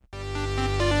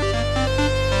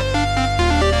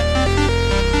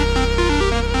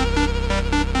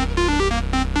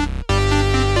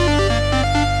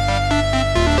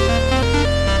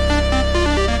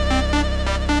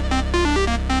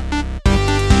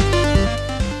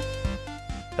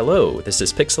Hello, this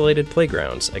is Pixelated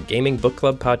Playgrounds, a gaming book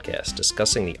club podcast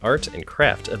discussing the art and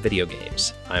craft of video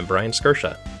games. I'm Brian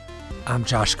Skirsha. I'm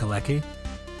Josh Galecki.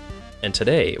 And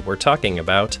today we're talking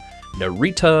about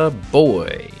Narita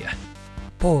Boy.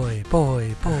 Boy.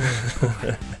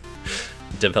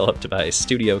 Developed by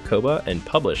Studio Koba and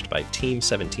published by Team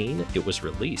 17, it was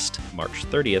released March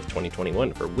 30th,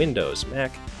 2021 for Windows,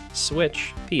 Mac,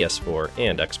 Switch, PS4,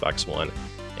 and Xbox One.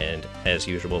 And as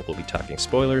usual, we'll be talking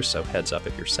spoilers, so heads up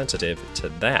if you're sensitive to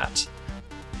that.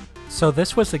 So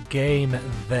this was a game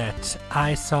that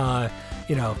I saw,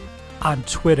 on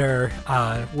Twitter,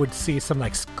 would see some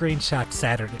screenshot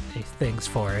Saturday things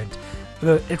for it.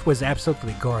 It was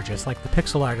absolutely gorgeous. The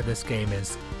pixel art of this game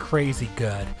is crazy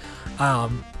good.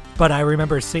 But I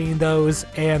remember seeing those,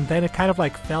 and then it kind of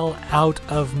fell out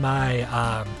of my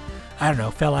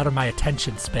fell out of my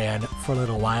attention span for a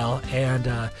little while,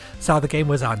 and saw the game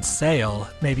was on sale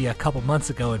maybe a couple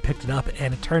months ago and picked it up,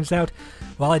 and it turns out,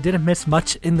 I didn't miss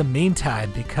much in the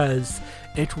meantime, because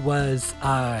it was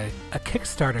a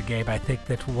Kickstarter game, I think,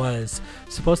 that was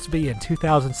supposed to be in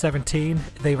 2017.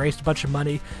 They raised a bunch of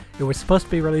money. It was supposed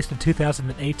to be released in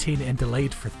 2018 and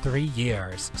delayed for 3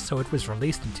 years, so it was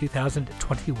released in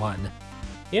 2021.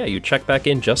 Yeah, you check back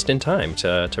in just in time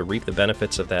to reap the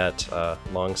benefits of that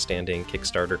long-standing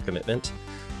Kickstarter commitment.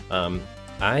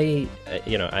 I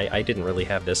didn't really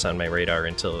have this on my radar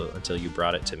until you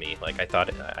brought it to me. I thought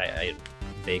I had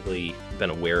vaguely been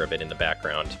aware of it in the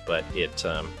background, but it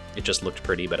just looked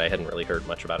pretty, but I hadn't really heard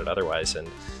much about it otherwise, and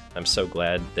I'm so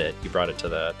glad that you brought it to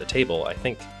the table. I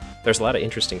think there's a lot of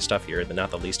interesting stuff here,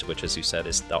 not the least of which, as you said,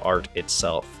 is the art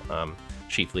itself,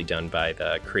 chiefly done by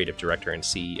the creative director and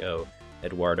CEO,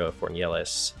 Eduardo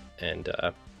Fornieles, and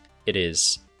it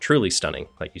is truly stunning,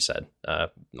 like you said,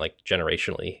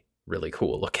 generationally really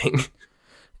cool looking.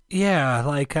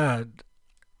 Yeah,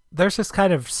 there's this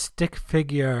kind of stick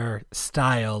figure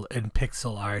style in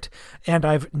pixel art, and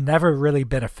I've never really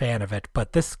been a fan of it,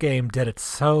 but this game did it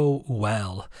so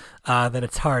well that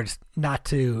it's hard not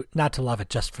to love it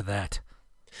just for that.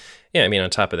 Yeah, on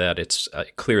top of that, it's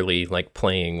clearly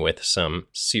playing with some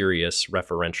serious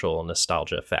referential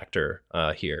nostalgia factor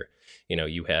here.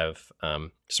 You have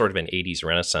sort of an 80s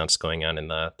renaissance going on in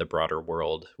the broader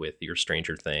world with your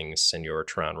Stranger Things and your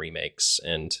Tron remakes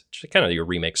and kind of your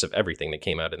remakes of everything that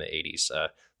came out in the 80s,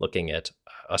 looking at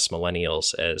us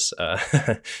millennials as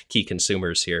key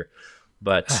consumers here.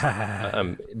 But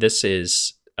this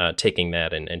is taking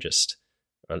that and just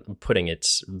putting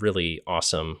its really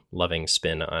awesome, loving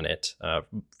spin on it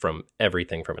from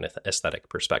everything from an aesthetic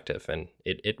perspective, and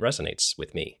it resonates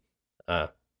with me.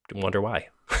 Wonder why.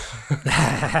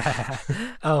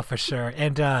 Oh, for sure.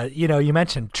 And you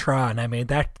mentioned Tron.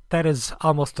 That is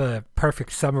almost a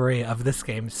perfect summary of this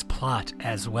game's plot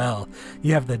as well.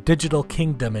 You have the digital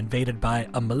kingdom invaded by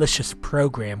a malicious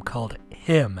program called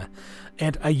Him,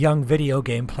 and a young video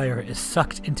game player is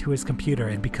sucked into his computer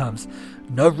and becomes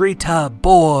Narita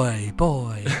Boy.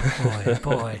 Narita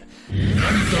Boy.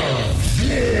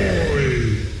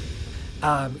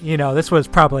 This was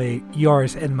probably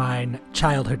yours and mine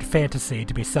childhood fantasy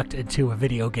to be sucked into a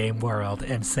video game world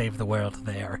and save the world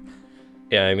there.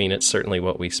 Yeah, it's certainly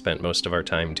what we spent most of our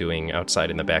time doing outside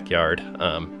in the backyard,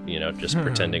 just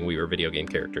pretending we were video game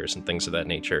characters and things of that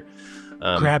nature.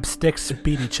 Grab sticks,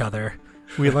 beat each other.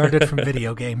 We learned it from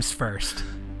video games first.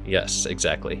 Yes,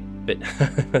 exactly.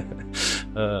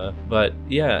 But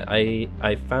yeah,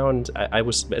 I found I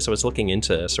was looking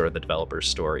into sort of the developer's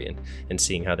story and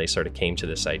seeing how they sort of came to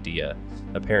this idea.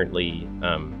 Apparently,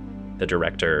 the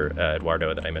director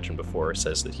Eduardo that I mentioned before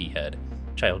says that he had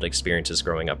childhood experiences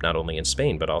growing up not only in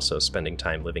Spain but also spending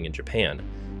time living in Japan,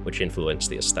 which influenced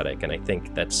the aesthetic. And I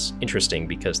think that's interesting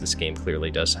because this game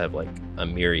clearly does have a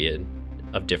myriad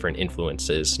of different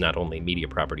influences, not only media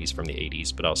properties from the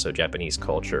 80s, but also Japanese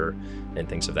culture and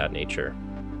things of that nature.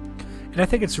 And I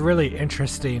think it's really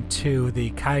interesting, too,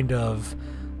 the kind of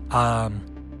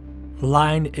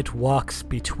line it walks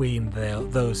between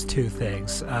those two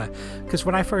things. Because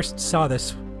when I first saw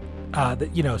this,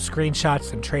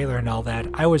 screenshots and trailer and all that,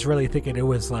 I was really thinking it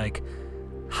was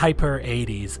hyper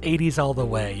 80s all the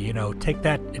way, take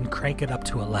that and crank it up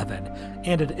to 11.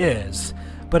 And it is.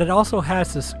 But it also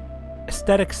has this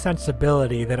aesthetic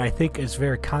sensibility that I think is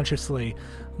very consciously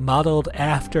modeled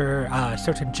after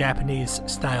certain Japanese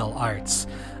style arts,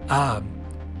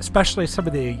 especially some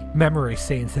of the memory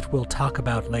scenes that we'll talk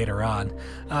about later on.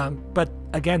 But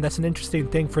again, that's an interesting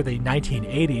thing for the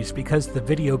 1980s because the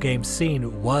video game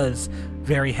scene was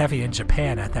very heavy in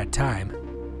Japan at that time.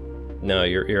 No,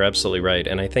 you're absolutely right.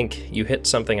 And I think you hit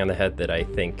something on the head that I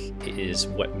think is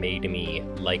what made me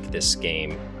like this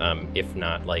game, if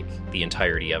not like the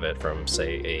entirety of it from,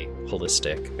 say, a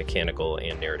holistic, mechanical,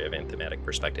 and narrative and thematic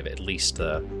perspective, at least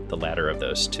the latter of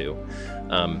those two,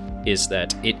 is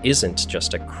that it isn't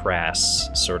just a crass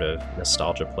sort of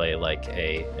nostalgia play like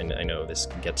and I know this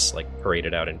gets like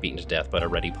paraded out and beaten to death, but a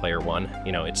Ready Player One.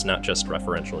 It's not just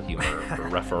referential humor or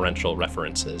referential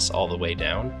references all the way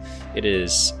down. It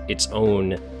is its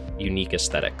own unique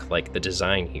aesthetic, like the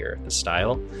design here, the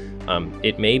style.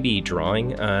 It may be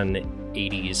drawing on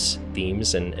 80s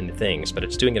themes and things, but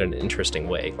it's doing it in an interesting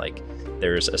way. Like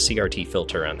there's a CRT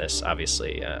filter on this,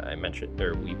 obviously. I mentioned,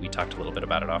 or we talked a little bit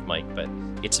about it off mic, but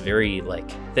it's very like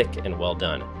thick and well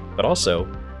done. But also,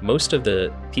 most of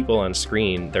the people on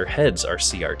screen, their heads are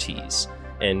CRTs.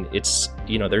 And it's,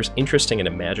 there's interesting and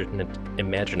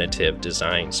imaginative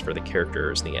designs for the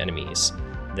characters and the enemies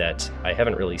that I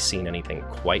haven't really seen anything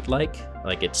quite like.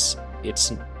 Like it's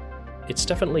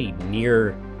definitely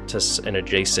near to and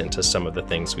adjacent to some of the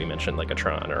things we mentioned, like a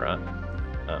Tron or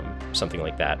something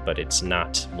like that, but it's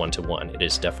not one-to-one. It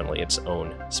is definitely its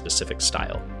own specific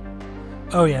style.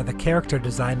 Oh yeah, the character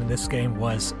design in this game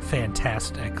was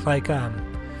fantastic. Like,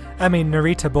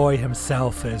 Narita Boy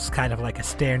himself is kind of like a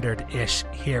standard-ish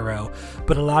hero,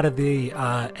 but a lot of the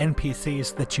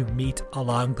NPCs that you meet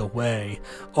along the way,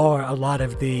 or a lot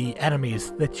of the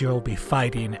enemies that you'll be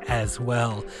fighting as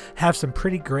well, have some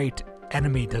pretty great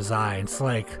enemy designs.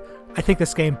 Like, I think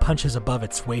this game punches above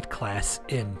its weight class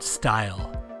in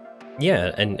style.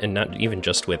 Yeah, and not even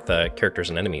just with characters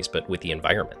and enemies, but with the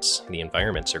environments. The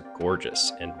environments are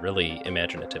gorgeous and really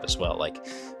imaginative as well. Like,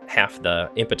 half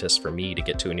the impetus for me to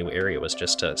get to a new area was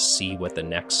just to see what the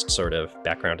next sort of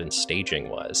background and staging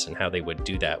was and how they would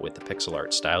do that with the pixel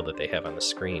art style that they have on the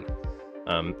screen.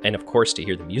 And of course, to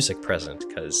hear the music present,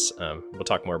 because we'll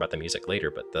talk more about the music later,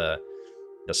 but the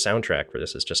soundtrack for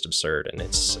this is just absurd, and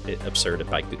it's absurd.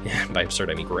 By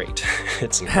absurd, I mean great.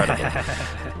 It's incredible.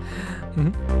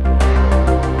 Mm-hmm.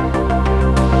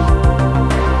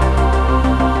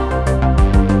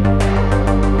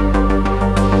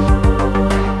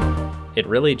 It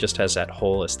really just has that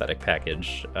whole aesthetic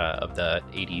package of the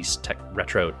 80s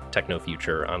retro techno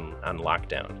future on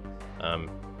lockdown.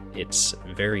 It's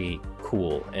very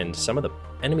cool, and some of the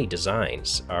enemy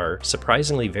designs are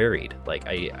surprisingly varied. Like,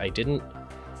 I didn't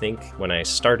think when I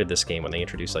started this game, when they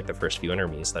introduced like the first few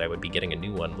enemies, that I would be getting a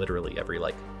new one literally every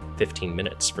like 15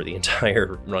 minutes for the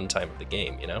entire runtime of the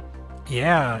game,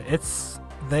 Yeah,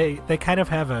 they kind of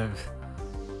have a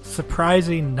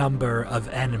surprising number of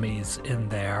enemies in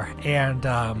there,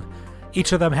 and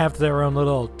each of them have their own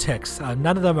little ticks.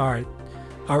 None of them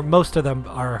most of them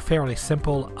are fairly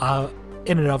simple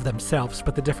in and of themselves,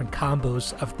 but the different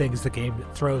combos of things the game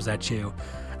throws at you,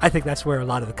 I think that's where a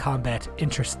lot of the combat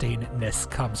interestingness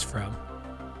comes from.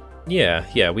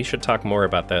 Yeah, we should talk more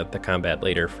about the combat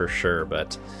later for sure,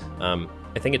 but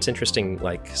I think it's interesting,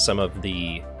 like some of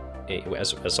the,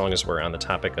 as long as we're on the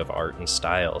topic of art and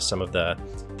style, some of the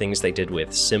things they did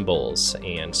with symbols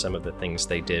and some of the things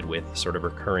they did with sort of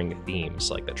recurring themes,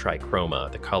 like the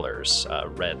trichroma, the colors,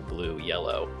 red, blue,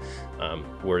 yellow,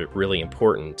 were really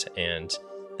important. And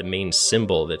the main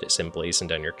symbol that is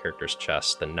emblazoned on your character's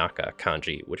chest, the Naka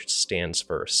kanji, which stands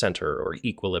for center or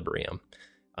equilibrium,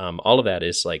 all of that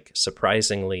is like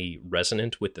surprisingly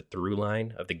resonant with the through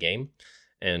line of the game.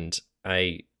 And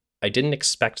I didn't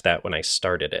expect that when I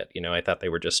started it. I thought they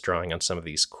were just drawing on some of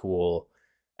these cool,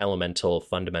 elemental,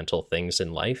 fundamental things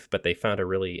in life, but they found a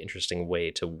really interesting way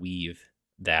to weave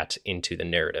that into the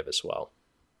narrative as well.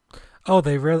 Oh,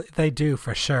 they do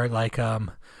for sure.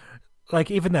 Like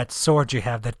even that sword you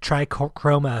have, the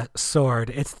trichroma sword.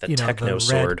 It's the techno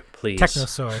sword, please. Techno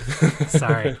sword.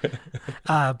 Sorry,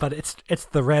 but it's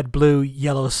the red, blue,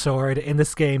 yellow sword. In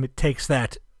this game, it takes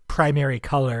that primary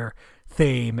color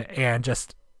theme and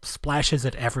just splashes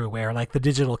it everywhere. Like the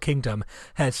Digital Kingdom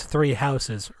has 3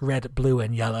 houses, red, blue,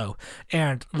 and yellow.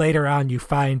 And later on you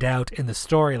find out in the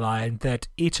storyline that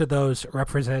each of those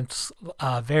represents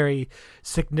a very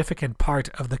significant part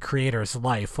of the creator's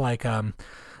life. Like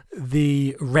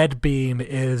the red beam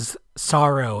is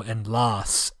sorrow and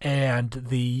loss, and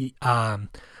the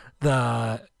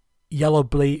yellow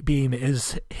beam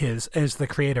is the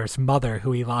creator's mother,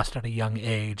 who he lost at a young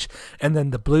age. And then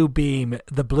the blue beam,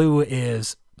 the blue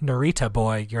is Narita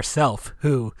Boy, yourself,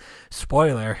 who,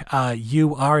 spoiler,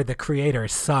 you are the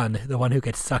creator's son, the one who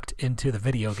gets sucked into the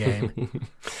video game.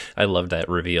 I love that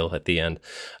reveal at the end.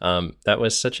 That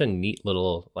was such a neat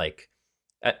little, like,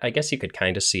 I guess you could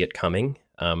kind of see it coming,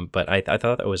 but I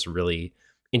thought that was really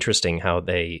interesting how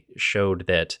they showed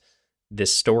that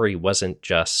this story wasn't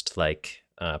just like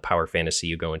power fantasy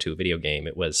you go into a video game.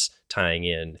 It was tying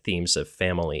in themes of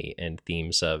family and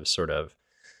themes of sort of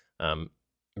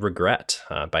regret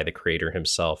by the creator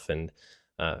himself, and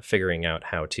figuring out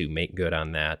how to make good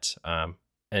on that.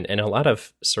 And a lot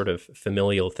of sort of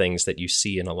familial things that you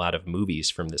see in a lot of movies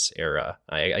from this era.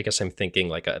 I guess I'm thinking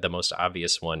like the most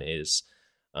obvious one is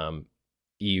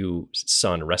you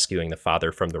son rescuing the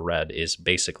father from the red is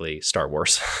basically Star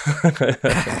Wars.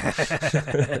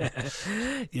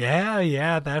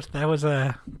 Yeah, that was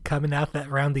coming out that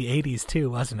around the 80s too,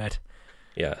 wasn't it?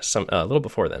 Yeah, a little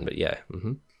before then, but yeah.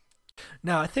 Mm-hmm.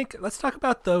 Now, I think let's talk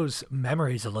about those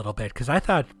memories a little bit, because I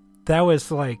thought that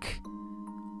was like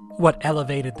what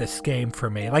elevated this game for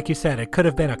me. Like you said, it could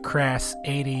have been a crass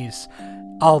 80s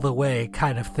all the way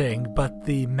kind of thing, but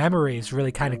the memories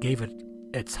really kind of gave it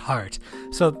its heart.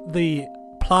 So the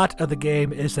plot of the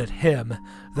game is that him,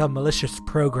 the malicious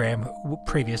program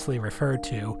previously referred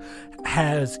to,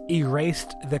 has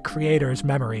erased the creator's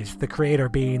memories, the creator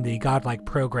being the godlike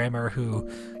programmer who,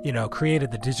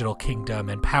 created the digital kingdom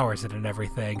and powers it and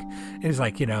everything. And he's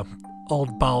like,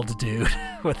 old bald dude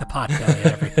with a pot belly and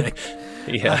everything.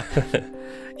 Yeah.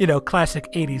 Classic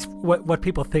 80s, what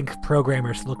people think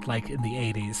programmers looked like in the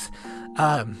 80s.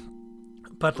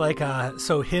 But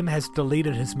so him has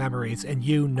deleted his memories, and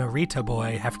you, Narita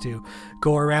boy, have to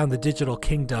go around the digital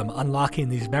kingdom unlocking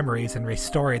these memories and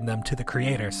restoring them to the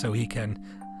creator so he can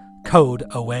code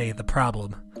away the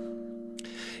problem.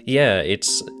 Yeah,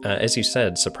 it's, as you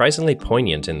said, surprisingly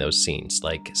poignant in those scenes.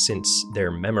 Like, since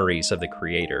they're memories of the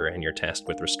creator and you're tasked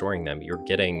with restoring them, you're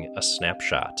getting a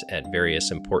snapshot at various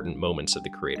important moments of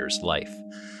the creator's life.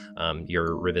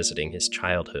 You're revisiting his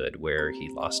childhood where he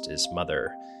lost his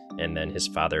mother, and then his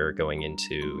father going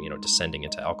into, descending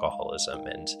into alcoholism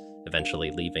and eventually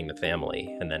leaving the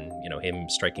family, and then, him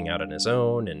striking out on his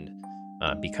own and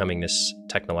becoming this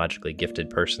technologically gifted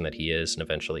person that he is, and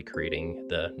eventually creating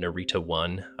the Narita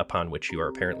 1, upon which you are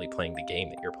apparently playing the game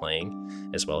that you're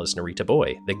playing, as well as Narita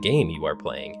Boy, the game you are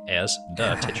playing as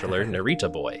the titular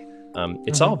Narita Boy.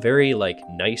 It's all very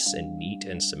nice and neat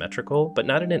and symmetrical, but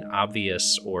not in an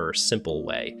obvious or simple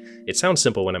way. It sounds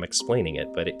simple when I'm explaining it,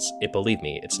 but believe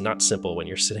me, it's not simple when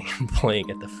you're sitting and playing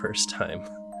it the first time.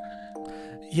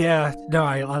 Yeah, no,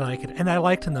 I like it. And I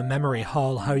liked in the memory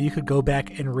hall how you could go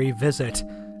back and revisit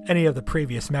any of the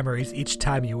previous memories each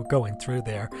time you were going through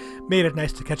there. Made it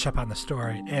nice to catch up on the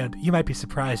story. And you might be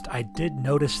surprised, I did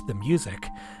notice the music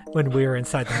when we were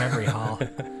inside the memory hall.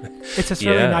 It's this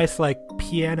really nice,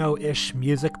 piano-ish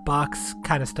music box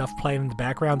kind of stuff playing in the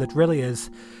background that really is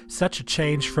such a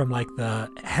change from the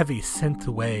heavy synth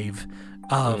wave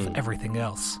of everything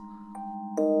else.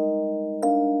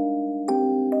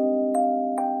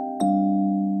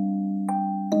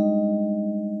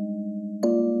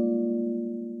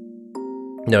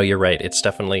 No, you're right. It's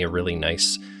definitely a really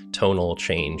nice tonal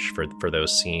change for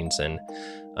those scenes. And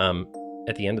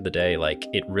at the end of the day,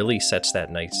 it really sets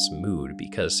that nice mood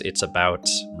because it's about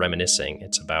reminiscing.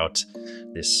 It's about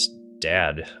this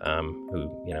dad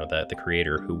who, the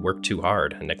creator who worked too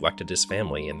hard and neglected his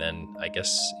family, and then I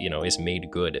guess, is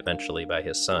made good eventually by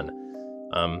his son.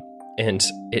 And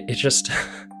it just,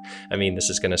 I mean, this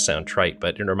is going to sound trite,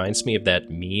 but it reminds me of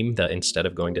that meme, the instead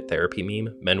of going to therapy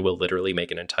meme. Men will literally make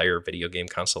an entire video game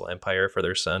console empire for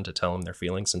their son to tell him their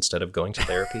feelings instead of going to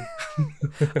therapy.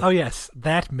 Oh, yes,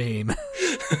 that meme.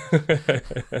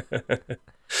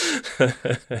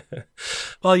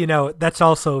 Well, that's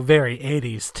also very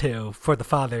 80s, too, for the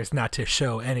fathers not to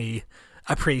show any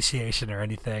appreciation or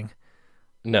anything.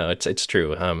 No, it's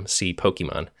true. See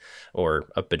Pokemon or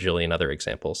a bajillion other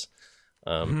examples.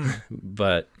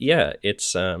 But yeah,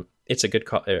 it's a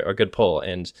good pull,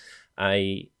 and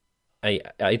I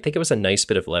think it was a nice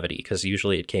bit of levity because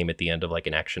usually it came at the end of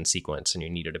an action sequence and you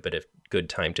needed a bit of good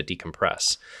time to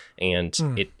decompress, and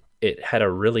it had a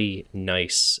really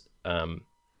nice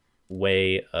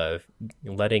way of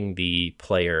letting the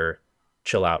player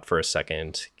chill out for a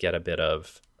second, get a bit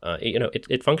of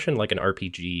it functioned like an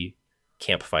RPG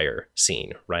campfire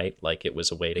scene, right? It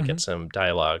was a way to get some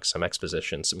dialogue, some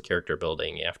exposition, some character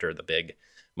building after the big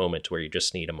moment where you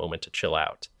just need a moment to chill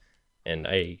out. And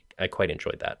I quite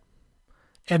enjoyed that.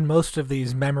 And most of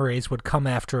these memories would come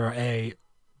after a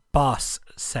boss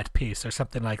set piece or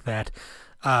something like that.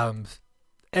 And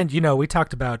we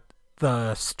talked about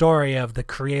the story of the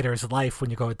creator's life when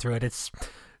you're going through it. It's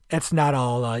not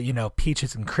all,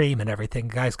 peaches and cream and everything.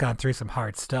 The guy's gone through some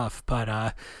hard stuff.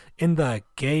 But in the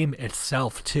game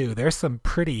itself, too, there's some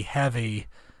pretty heavy,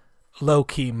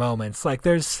 low-key moments.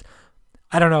 There's,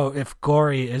 I don't know if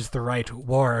gory is the right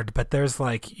word, but there's,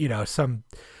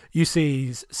 you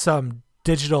see some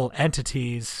digital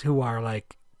entities who are,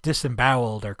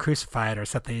 disemboweled or crucified or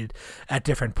something at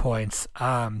different points.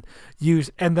 And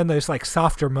then there's like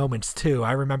softer moments too.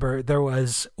 I remember there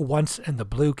was once in the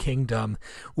Blue Kingdom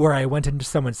where I went into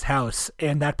someone's house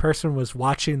and that person was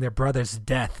watching their brother's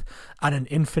death on an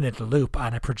infinite loop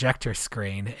on a projector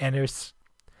screen. And it's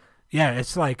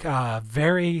like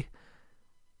very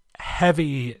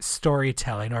heavy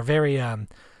storytelling, or very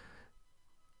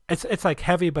it's like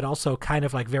heavy, but also kind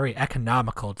of like very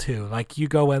economical too. Like you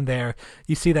go in there,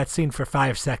 you see that scene for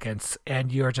 5 seconds, and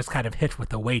you're just kind of hit with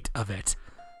the weight of it.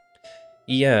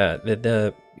 Yeah,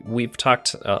 we've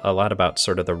talked a lot about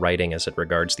sort of the writing as it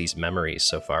regards these memories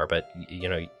so far, but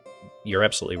you're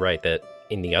absolutely right that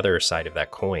in the other side of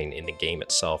that coin, in the game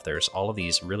itself, there's all of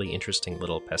these really interesting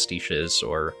little pastiches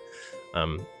or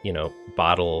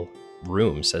bottle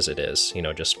rooms, as it is,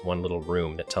 just one little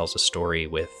room that tells a story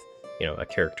with a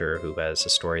character who has a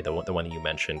story, the one that you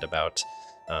mentioned about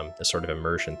the sort of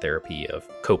immersion therapy of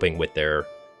coping with their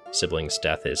sibling's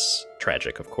death is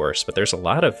tragic, of course, but there's a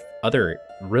lot of other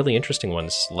really interesting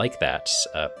ones like that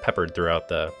peppered throughout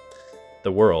the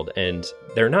world, and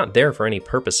they're not there for any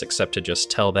purpose except to just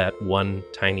tell that one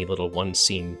tiny little one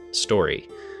scene story,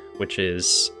 which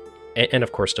is, and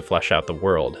of course to flesh out the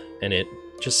world, and it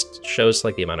just shows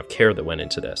like the amount of care that went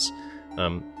into this.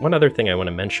 One other thing I want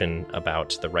to mention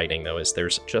about the writing, though, is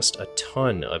there's just a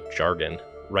ton of jargon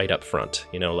right up front.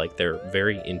 Like they're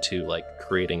very into like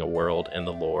creating a world and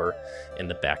the lore and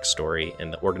the backstory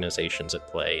and the organizations at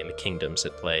play and the kingdoms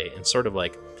at play, and sort of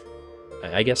like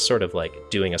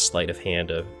doing a sleight of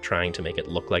hand of trying to make it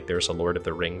look like there's a Lord of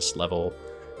the Rings level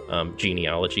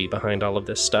genealogy behind all of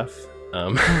this stuff.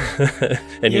 And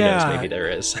who knows, maybe there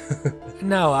is.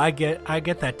 No, I get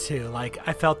that too. Like,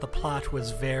 I felt the plot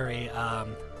was very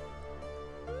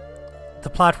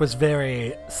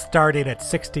starting at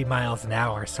 60 miles an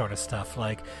hour sort of stuff.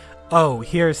 Like, oh,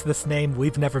 here's this name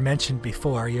we've never mentioned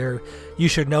before. You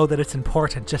should know that it's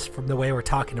important just from the way we're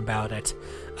talking about it.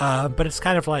 But it's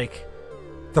kind of like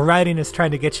the writing is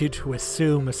trying to get you to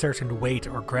assume a certain weight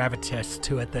or gravitas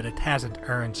to it that it hasn't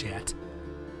earned yet.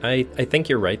 I think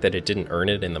you're right that it didn't earn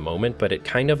it in the moment, but it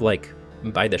kind of like,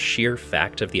 by the sheer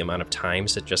fact of the amount of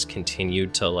times it just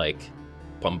continued to like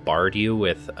bombard you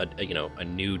with a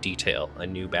new detail, a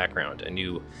new background, a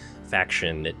new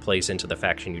faction that plays into the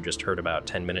faction you just heard about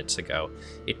 10 minutes ago.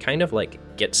 It kind of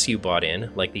like gets you bought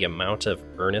in, like the amount of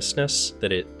earnestness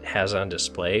that it has on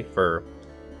display for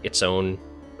its own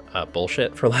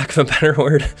bullshit, for lack of a better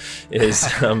word, is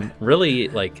really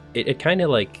like it kind of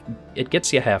like it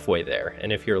gets you halfway there,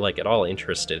 and if you're like at all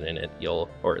interested in it,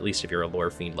 or at least if you're a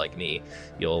lore fiend like me,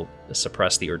 you'll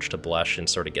suppress the urge to blush and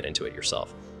sort of get into it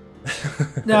yourself.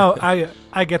 No,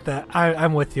 I get that.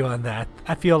 I'm with you on that.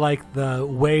 I feel like the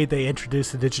way they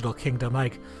introduce the Digital Kingdom,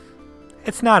 like,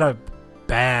 it's not a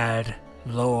bad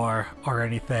lore or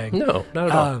anything. No, not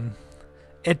at all.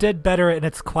 It did better in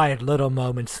its quiet little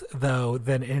moments, though,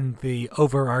 than in the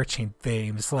overarching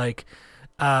themes. Like,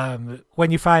 when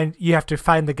you have to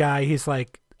find the guy, he's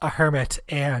like a hermit,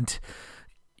 and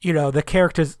the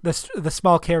characters, the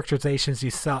small characterizations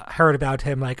you heard about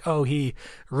him, like, oh, he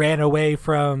ran away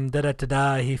from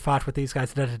da-da-da-da, he fought with these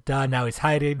guys, da-da-da-da, now he's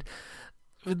hiding.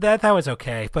 That was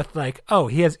okay, but like, oh,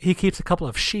 he keeps a couple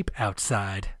of sheep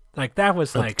outside. Like, that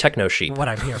was like techno sheep. What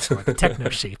I'm here for, the techno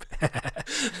sheep.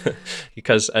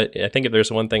 Because I think if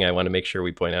there's one thing I want to make sure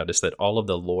we point out is that all of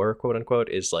the lore, quote unquote,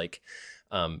 is like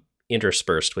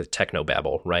interspersed with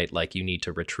technobabble, right? Like, you need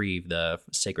to retrieve the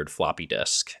sacred floppy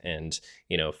disk and,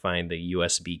 find the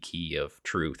USB key of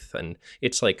truth. And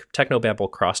it's like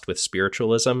technobabble crossed with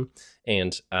spiritualism.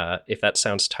 And if that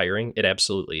sounds tiring, it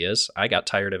absolutely is. I got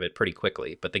tired of it pretty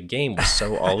quickly, but the game was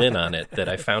so all in on it that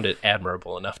I found it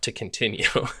admirable enough to continue.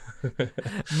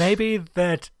 Maybe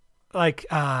that, like,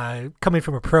 coming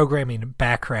from a programming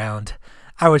background,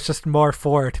 I was just more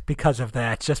for it because of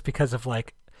that, just because of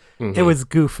like, It was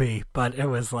goofy, but it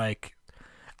was like,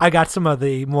 I got some of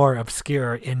the more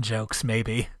obscure in-jokes,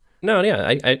 maybe. No,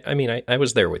 yeah, I mean, I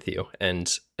was there with you,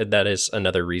 and that is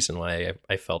another reason why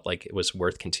I felt like it was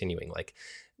worth continuing. Like,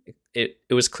 it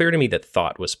was clear to me that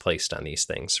thought was placed on these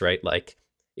things, right? Like,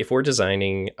 if we're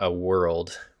designing a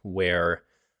world where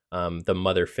the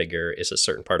mother figure is a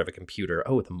certain part of a computer,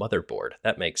 oh, the motherboard,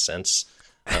 that makes sense.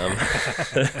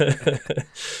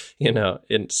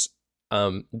 It's...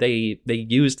 they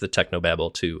used the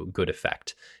technobabble to good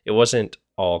effect. It wasn't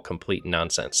all complete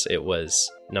nonsense. It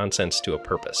was nonsense to a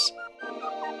purpose.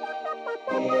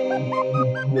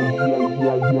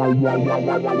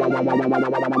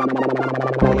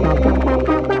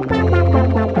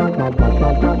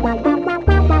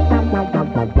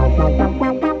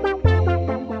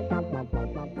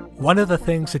 One of the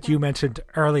things that you mentioned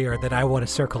earlier that I want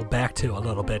to circle back to a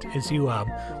little bit is you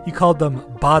called them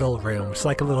bottle rooms,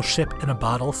 like a little ship in a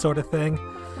bottle sort of thing.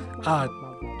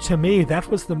 To me, that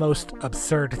was the most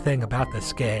absurd thing about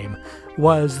this game,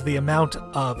 was the amount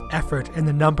of effort and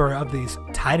the number of these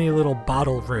tiny little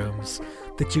bottle rooms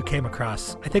that you came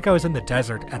across. I think I was in the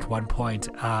desert at one point.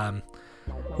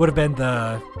 Would have been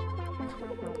the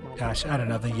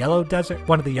Yellow Desert,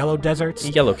 one of the Yellow Deserts.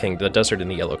 Yellow Kingdom, the desert in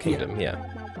the Yellow Kingdom,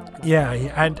 yeah. Yeah,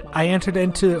 and I entered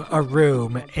into a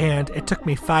room, and it took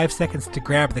me 5 seconds to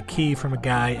grab the key from a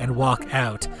guy and walk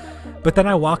out. But then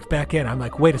I walked back in. I'm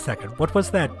like, wait a second, what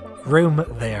was that room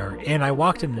there? And I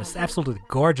walked in, and it's absolutely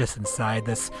gorgeous inside,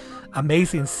 this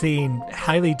amazing scene,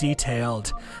 highly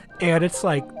detailed. And it's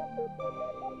like,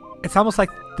 it's almost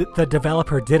like the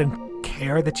developer didn't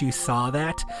care that you saw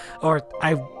that. Or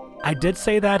I did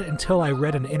say that until I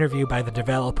read an interview by the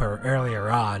developer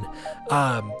earlier on,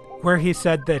 where he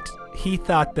said that he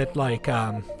thought that, like,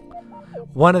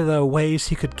 one of the ways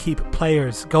he could keep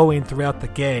players going throughout the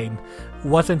game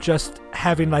wasn't just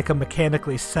having, like, a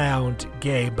mechanically sound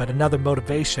game, but another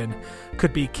motivation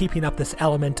could be keeping up this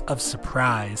element of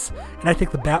surprise. And I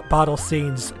think the bottle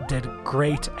scenes did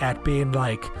great at being,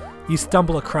 like, you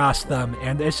stumble across them,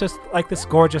 and it's just, like, this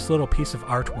gorgeous little piece of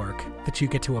artwork that you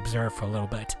get to observe for a little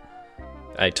bit.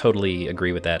 I totally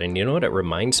agree with that. And you know what it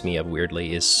reminds me of,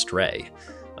 weirdly, is Stray.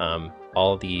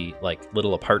 All the, like,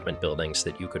 little apartment buildings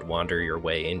that you could wander your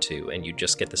way into, and you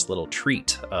just get this little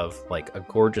treat of, like, a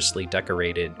gorgeously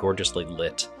decorated, gorgeously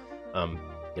lit,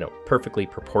 perfectly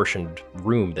proportioned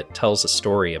room that tells a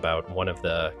story about one of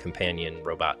the companion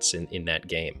robots in that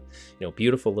game.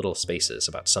 Beautiful little spaces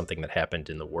about something that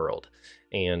happened in the world.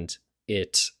 And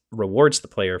it rewards the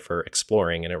player for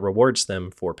exploring, and it rewards them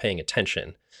for paying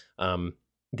attention.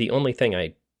 The only thing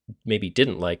I maybe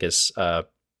didn't like is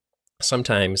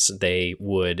sometimes they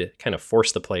would kind of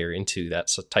force the player into that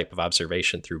type of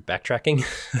observation through backtracking.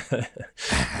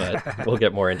 But we'll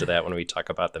get more into that when we talk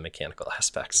about the mechanical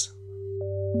aspects.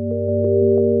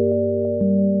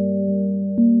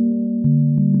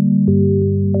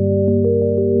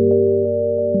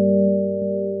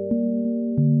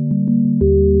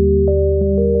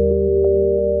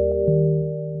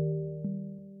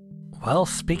 Well,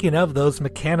 speaking of those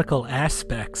mechanical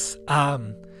aspects,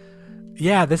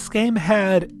 this game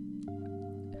I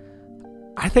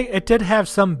think it did have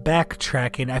some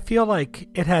backtracking. I feel like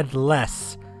it had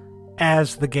less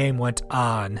as the game went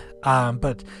on.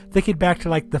 But thinking back to,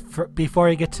 like, before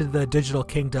you get to the Digital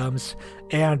Kingdoms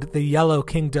and the Yellow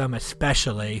Kingdom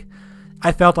especially,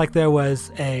 I felt like there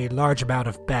was a large amount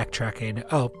of backtracking.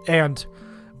 Oh, and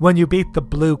when you beat the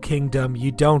Blue Kingdom,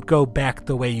 you don't go back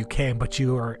the way you came, but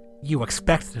you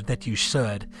expected that you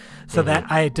should. So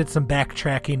that I did some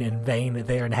backtracking in vain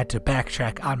there and had to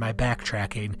backtrack on my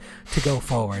backtracking to go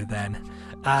forward then.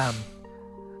 There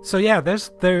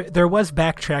was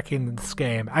backtracking in this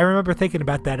game. I remember thinking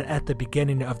about that at the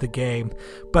beginning of the game,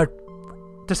 but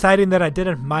deciding that I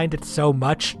didn't mind it so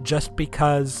much just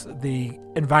because the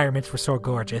environments were so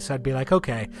gorgeous. I'd be like,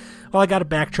 okay, well, I gotta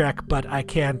backtrack, but I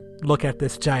can't look at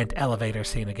this giant elevator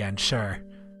scene again, sure.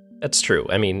 That's true.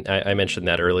 I mean, I mentioned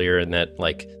that earlier, and that,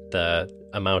 like, the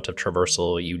amount of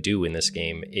traversal you do in this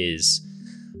game is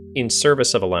in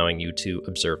service of allowing you to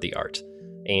observe the art.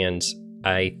 And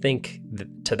I think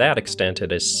to that extent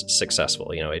it is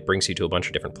successful. It brings you to a bunch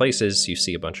of different places. You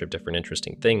see a bunch of different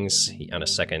interesting things. On a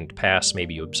second pass,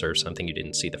 maybe you observe something you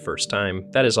didn't see the first time.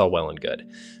 That is all well and good.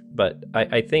 But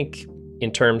I think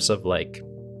in terms of, like,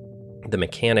 the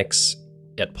mechanics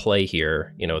at play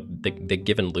here, the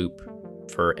given loop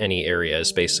for any area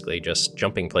is basically just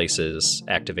jumping places,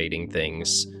 activating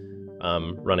things,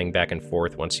 running back and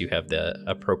forth once you have the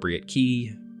appropriate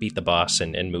key, beat the boss,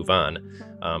 and move on.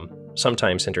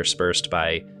 Sometimes interspersed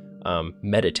by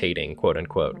meditating, quote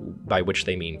unquote, by which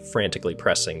they mean frantically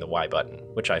pressing the Y button,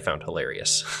 which I found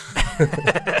hilarious.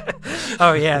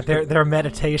 Oh yeah, their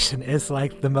meditation is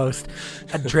like the most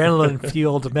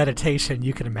adrenaline-fueled meditation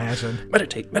you can imagine.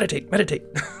 Meditate.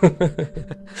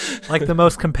 Like the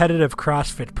most competitive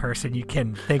CrossFit person you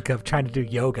can think of trying to do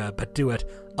yoga, but do it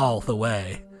all the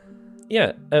way.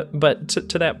 Yeah, but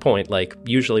to that point, like,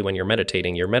 usually when you're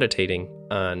meditating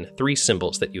on 3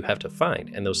 symbols that you have to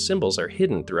find, and those symbols are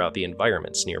hidden throughout the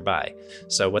environments nearby.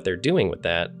 So what they're doing with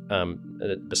that,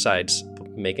 besides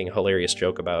making a hilarious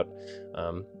joke about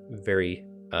very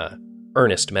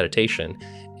earnest meditation,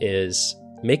 is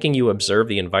making you observe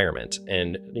the environment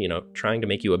and, trying to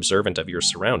make you observant of your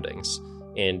surroundings.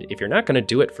 And if you're not going to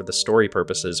do it for the story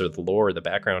purposes or the lore or the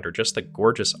background or just the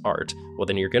gorgeous art, well,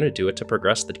 then you're going to do it to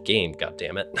progress the game,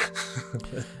 goddammit.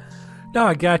 No,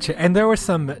 I gotcha. And there were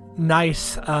some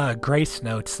nice grace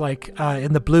notes, like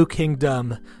in the Blue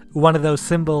Kingdom, one of those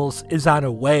symbols is on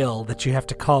a whale that you have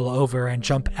to call over and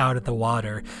jump out of the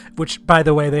water, which, by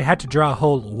the way, they had to draw a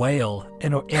whole whale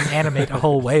and animate a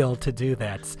whole whale to do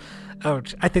that.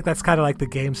 I think that's kind of like the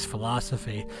game's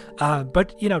philosophy.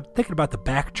 But, thinking about the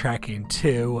backtracking,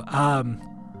 too,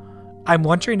 I'm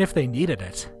wondering if they needed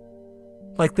it.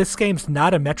 Like, this game's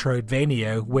not a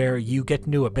Metroidvania where you get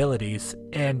new abilities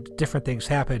and different things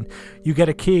happen. You get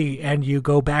a key and you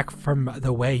go back from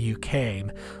the way you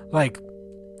came. Like,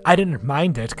 I didn't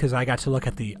mind it because I got to look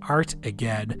at the art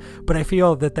again, but I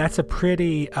feel that that's a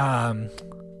pretty,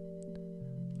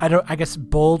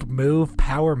 bold move,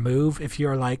 power move, if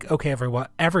you're like, okay,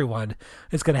 everyone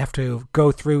is going to have to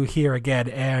go through here again,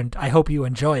 and I hope you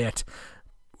enjoy it.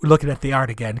 Looking at the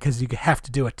art again, because you have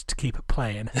to do it to keep it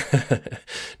playing.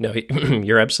 No,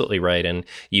 you're absolutely right. And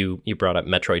you brought up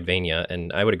Metroidvania,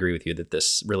 and I would agree with you that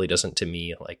this really doesn't, to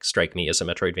me, like strike me as a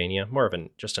Metroidvania, more of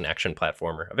just an action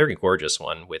platformer, a very gorgeous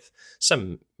one with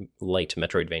some light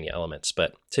Metroidvania elements.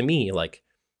 But to me, like,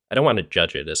 I don't want to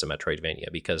judge it as a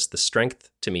Metroidvania, because the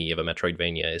strength to me of a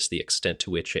Metroidvania is the extent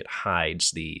to which it hides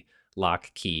the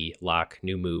lock, key, lock,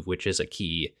 new move, which is a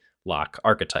key, lock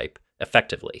archetype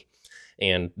effectively.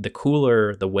 And the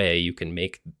cooler the way you can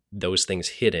make those things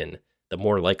hidden, the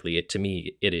more likely it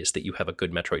is that you have a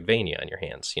good Metroidvania on your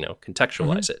hands.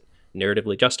 Contextualize it,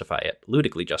 narratively justify it,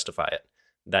 ludically justify it.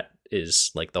 That is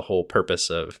like the whole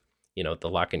purpose of, the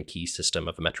lock and key system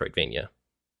of a Metroidvania.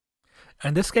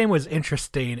 And this game was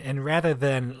interesting, and rather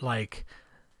than like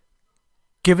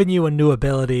giving you a new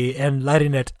ability and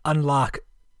letting it unlock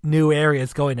new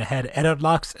areas going ahead, it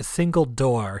unlocks a single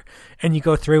door, and you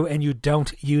go through and you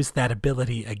don't use that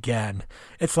ability again.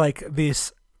 It's like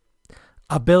this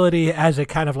ability as a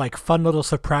kind of like fun little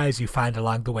surprise you find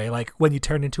along the way, like when you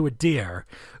turn into a deer,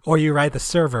 or you ride the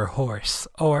server horse,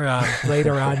 or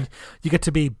later on you get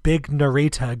to be Big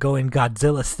Narita going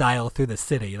Godzilla style through the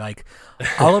city. Like,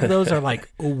 all of those are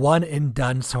like one and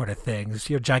done sort of things.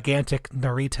 Your gigantic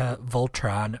Narita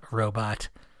Voltron robot.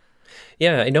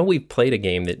 Yeah, I know we've played a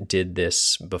game that did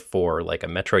this before, like a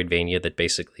Metroidvania that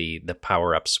basically the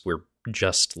power-ups were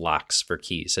just locks for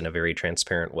keys in a very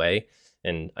transparent way.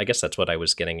 And I guess that's what I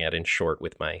was getting at in short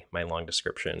with my long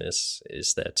description is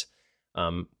that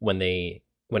when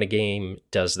a game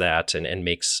does that and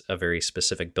makes a very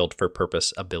specific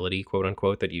built-for-purpose ability,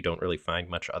 quote-unquote, that you don't really find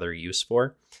much other use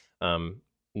for,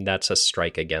 that's a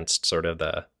strike against sort of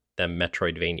the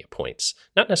Metroidvania points.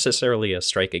 Not necessarily a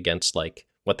strike against, like,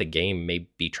 what the game may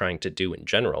be trying to do in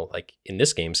general. Like in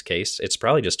this game's case, it's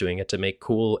probably just doing it to make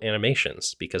cool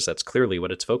animations, because that's clearly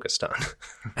what it's focused on.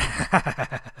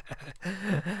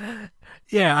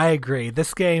 Yeah, I agree.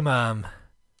 This game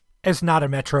is not a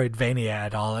Metroidvania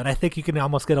at all, and I think you can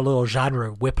almost get a little genre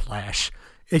whiplash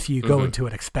if you go into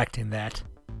it expecting that.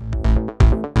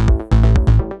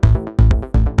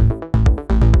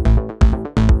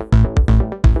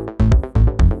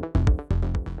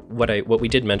 What we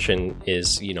did mention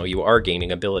is, you are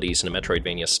gaining abilities in a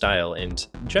Metroidvania style, and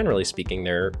generally speaking,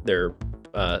 their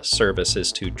service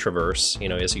is to traverse.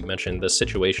 As you mentioned, the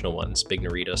situational ones, Big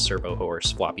Narita, Servo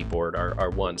Horse, Floppy Board are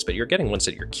ones, but you're getting ones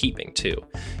that you're keeping too.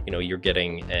 You're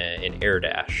getting an air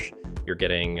dash. You're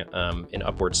getting an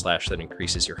upward slash that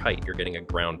increases your height. You're getting a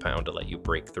ground pound to let you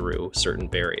break through certain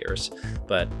barriers.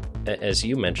 But as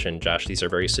you mentioned, Josh, these are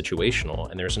very situational,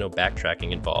 and there's no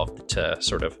backtracking involved to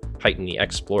sort of heighten the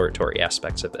exploratory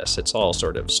aspects of this. It's all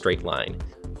sort of straight line.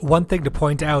 One thing to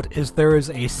point out is there is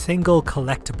a single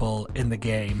collectible in the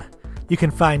game. You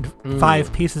can find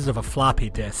 5 pieces of a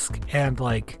floppy disk, and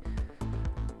like,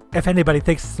 if anybody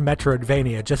thinks it's a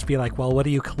Metroidvania, just be like, well, what do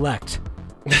you collect?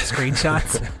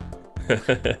 Screenshots?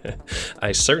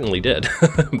 I certainly did,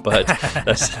 but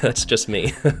that's just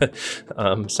me.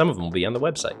 Some of them will be on the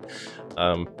website.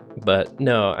 But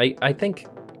no, I think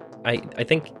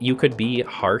you could be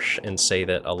harsh and say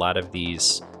that a lot of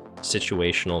these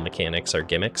situational mechanics are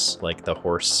gimmicks, like the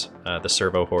horse, the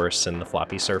servo horse and the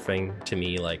floppy surfing, to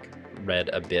me, like, read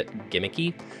a bit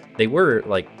gimmicky. They were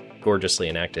like gorgeously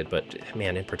enacted, but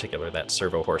man, in particular, that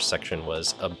servo horse section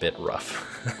was a bit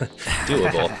rough.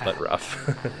 Doable, but rough.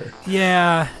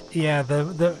 Yeah.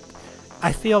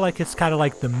 I feel like it's kind of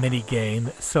like the mini game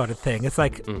sort of thing. It's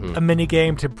like a mini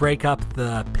game to break up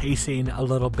the pacing a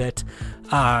little bit,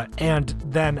 and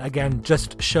then again,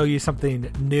 just show you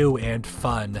something new and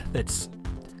fun that's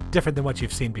different than what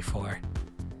you've seen before.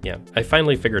 Yeah, I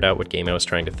finally figured out what game I was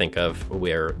trying to think of,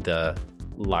 where the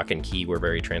lock and key were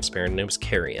very transparent, and it was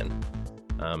Carrion.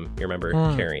 You remember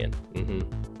Carrion?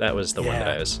 That was the one that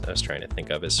I was trying to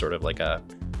think of as sort of like a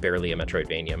barely a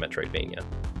Metroidvania.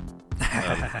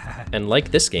 And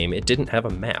like this game, it didn't have a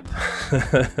map.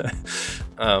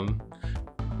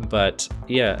 But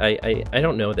yeah, I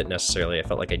don't know that necessarily I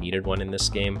felt like I needed one in this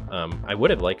game. I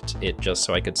would have liked it just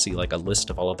so I could see like a list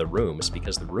of all of the rooms,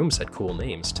 because the rooms had cool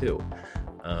names too.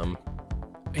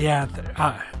 Yeah,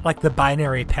 like the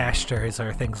binary pastures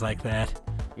or things like that.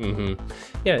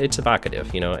 Yeah, it's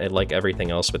evocative, and like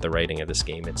everything else with the writing of this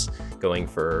game, it's going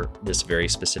for this very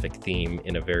specific theme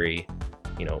in a very,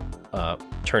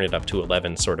 turn it up to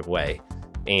 11 sort of way.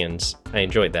 And I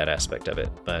enjoyed that aspect of it.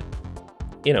 But,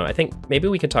 I think maybe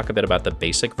we could talk a bit about the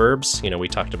basic verbs. We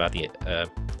talked about the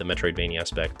Metroidvania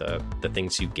aspect, the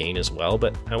things you gain as well.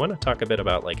 But I want to talk a bit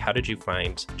about, like, how did you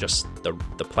find just the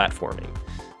platforming,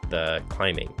 the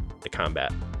climbing, the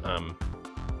combat?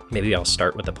 Maybe I'll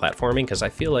start with the platforming, because I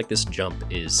feel like this jump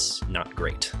is not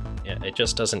great. It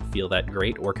just doesn't feel that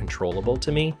great or controllable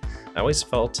to me. I always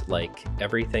felt like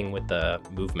everything with the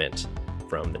movement,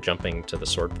 from the jumping to the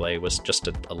swordplay, was just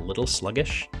a little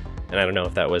sluggish. And I don't know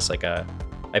if that was like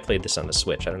I played this on the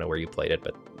Switch. I don't know where you played it,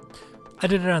 but I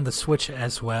did it on the Switch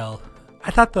as well.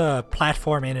 I thought the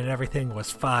platforming and everything was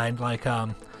fine. Like,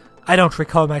 I don't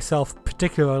recall myself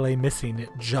particularly missing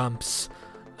jumps.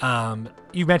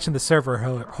 You mentioned the server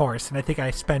horse, and I think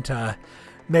I spent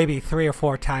maybe 3 or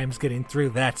 4 times getting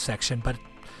through that section, but it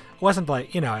wasn't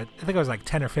like, I think it was like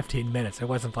 10 or 15 minutes. It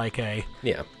wasn't like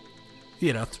yeah.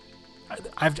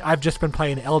 I've just been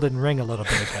playing Elden Ring a little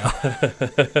bit ago.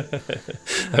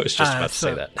 I was just about to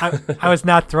say that. I was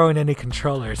not throwing any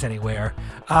controllers anywhere.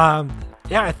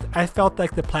 Yeah, I felt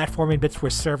like the platforming bits were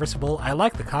serviceable. I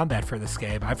like the combat for this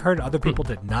game. I've heard other people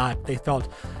did not. They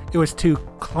felt it was too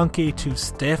clunky, too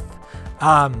stiff.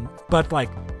 But like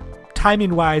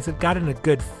timing-wise, it got in a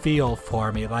good feel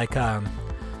for me. Like,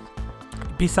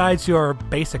 besides your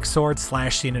basic sword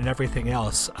slashing and everything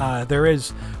else, there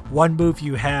is one move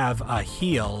you have, a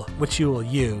heal, which you will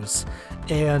use.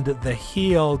 And the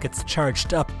heal gets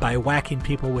charged up by whacking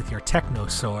people with your techno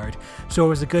sword. So it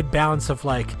was a good balance of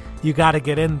like, you gotta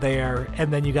get in there,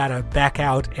 and then you gotta back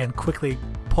out and quickly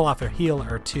pull off a heal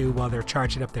or two while they're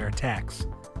charging up their attacks.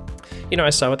 I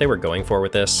saw what they were going for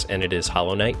with this, and it is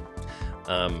Hollow Knight,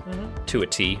 to a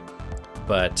T.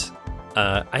 But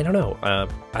I don't know.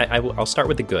 I'll start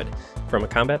with the good. From a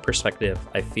combat perspective,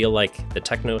 I feel like the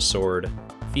techno sword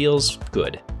feels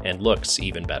good and looks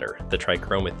even better. The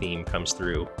trichroma theme comes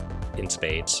through in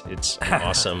spades. It's an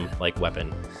awesome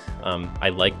weapon. I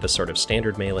like the sort of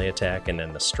standard melee attack, and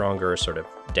then the stronger sort of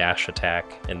dash attack,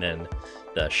 and then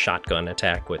the shotgun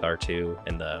attack with R2,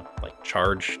 and the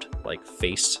charged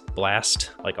face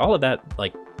blast. All of that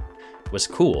was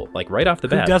cool, right off the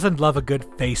bat. Who doesn't love a good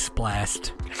face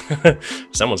blast?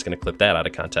 Someone's gonna clip that out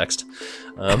of context.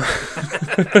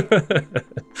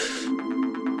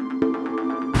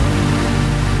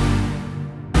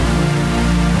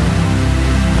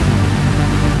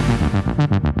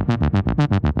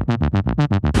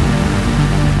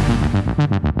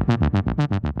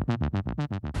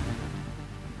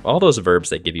 All those verbs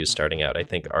they give you starting out, I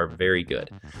think, are very good.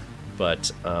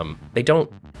 But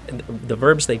the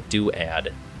verbs they do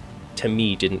add, to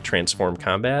me, didn't transform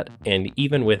combat. And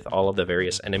even with all of the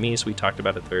various enemies we talked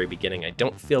about at the very beginning, I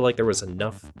don't feel like there was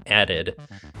enough added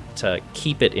to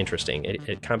keep it interesting.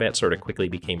 Combat sort of quickly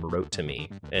became rote to me.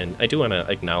 And I do want to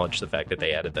acknowledge the fact that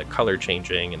they added the color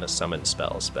changing and the summon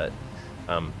spells, but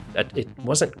it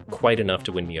wasn't quite enough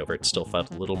to win me over. It still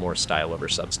felt a little more style over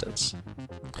substance.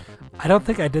 I don't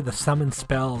think I did the summon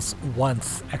spells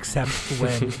once, except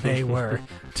when they were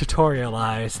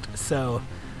tutorialized. So,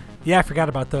 yeah, I forgot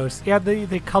about those. Yeah,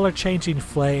 the color-changing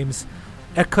flames,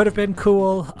 it could have been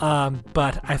cool,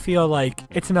 but I feel like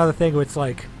it's another thing where it's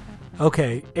like,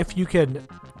 okay, if you can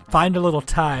find a little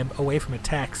time away from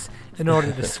attacks in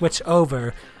order to switch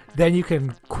over, then you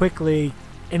can quickly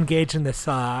engage in this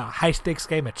high-stakes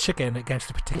game of chicken against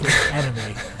a particular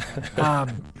enemy.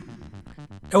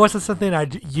 It wasn't something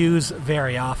I'd use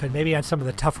very often, maybe on some of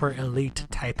the tougher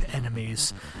elite-type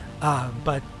enemies,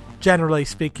 but generally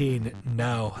speaking,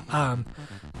 no.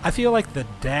 I feel like the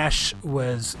dash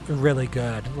was really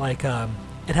good.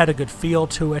 It had a good feel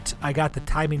to it. I got the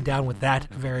timing down with that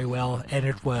very well, and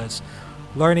it was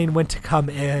learning when to come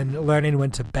in, learning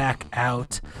when to back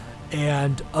out,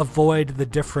 and avoid the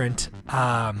different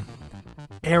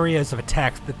areas of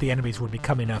attack that the enemies would be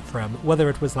coming up from, whether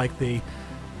it was like the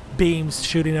beams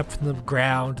shooting up from the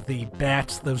ground, the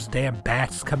bats, those damn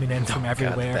bats coming in from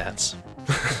everywhere. God,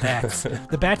 bats.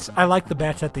 The bats, I like the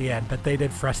bats at the end, but they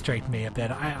did frustrate me a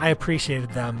bit. I appreciated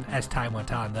them as time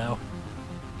went on, though.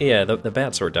 Yeah, the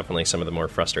bats were definitely some of the more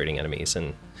frustrating enemies,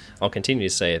 and I'll continue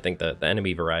to say I think the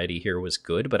enemy variety here was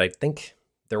good, but I think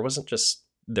there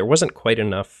wasn't quite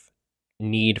enough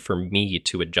need for me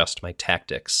to adjust my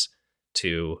tactics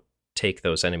to take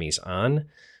those enemies on.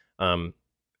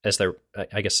 As there,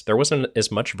 I guess there wasn't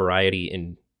as much variety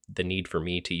in the need for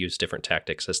me to use different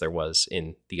tactics as there was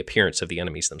in the appearance of the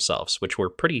enemies themselves, which were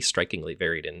pretty strikingly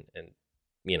varied and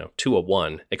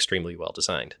 2-1, extremely well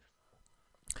designed.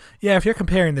 Yeah, if you're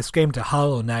comparing this game to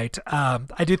Hollow Knight,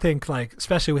 I do think, like,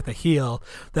 especially with the heal,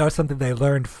 that was something they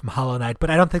learned from Hollow Knight, but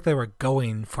I don't think they were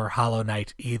going for Hollow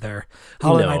Knight either.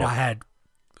 Hollow Knight had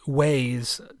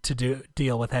ways to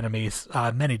deal with enemies,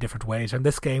 many different ways, and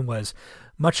this game was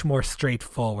much more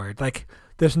straightforward. Like,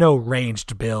 there's no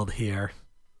ranged build here.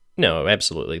 No,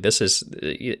 absolutely. This is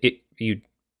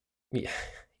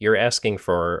you're asking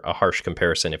for a harsh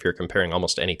comparison if you're comparing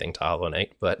almost anything to Hollow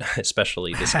Knight, but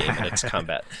especially this game and its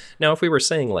combat. Now, if we were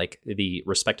saying like the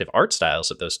respective art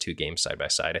styles of those two games side by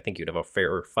side, I think you'd have a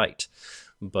fairer fight.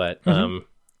 But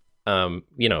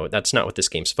that's not what this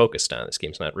game's focused on. This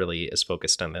game's not really as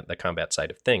focused on the combat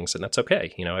side of things, and that's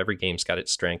okay. Every game's got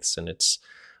its strengths and its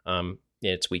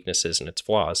weaknesses and its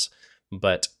flaws.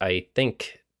 But I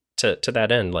think to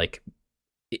that end, like,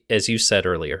 as you said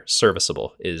earlier,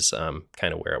 serviceable is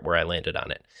kind of where I landed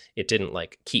on it. It didn't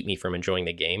like keep me from enjoying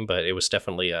the game, but it was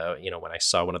definitely when I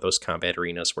saw one of those combat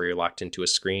arenas where you're locked into a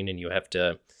screen and you have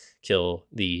to kill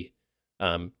the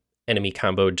enemy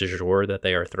combo du jour that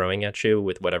they are throwing at you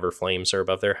with whatever flames are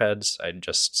above their heads, I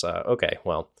just saw, okay,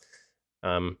 well,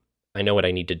 I know what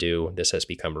I need to do. This has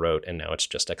become rote, and now it's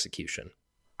just execution.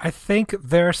 I think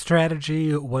their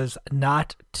strategy was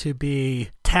not to be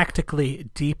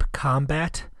tactically deep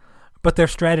combat, but their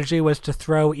strategy was to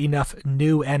throw enough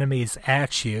new enemies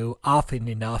at you often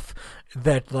enough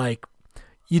that, like,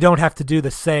 you don't have to do the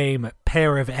same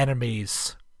pair of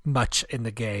enemies much in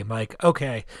the game. Like,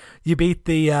 okay, you beat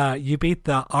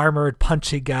the armored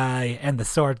punchy guy and the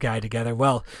sword guy together.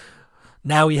 Well,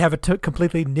 now you have a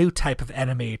completely new type of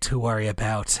enemy to worry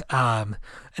about, and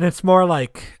it's more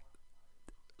like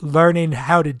learning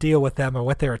how to deal with them or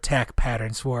what their attack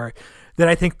patterns were that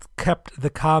I think kept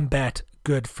the combat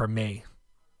good for me.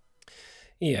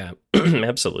 Yeah,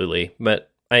 absolutely.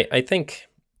 But I think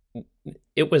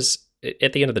it was,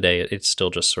 at the end of the day, it's still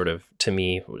just sort of, to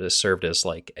me, served as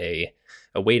like a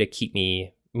way to keep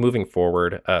me moving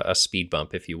forward, a speed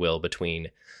bump, if you will, between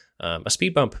a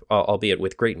speed bump, albeit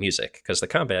with great music, because the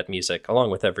combat music,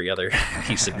 along with every other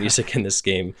piece of music in this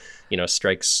game,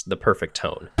 strikes the perfect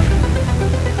tone.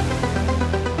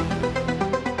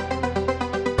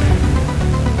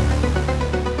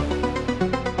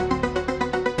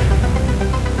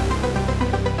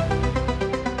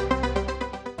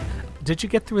 Did you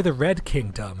get through the Red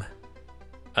Kingdom?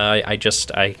 I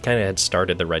kind of had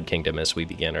started the Red Kingdom as we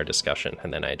began our discussion,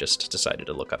 and then I just decided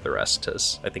to look up the rest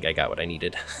because I think I got what I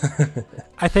needed.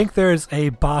 I think there's a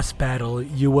boss battle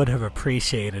you would have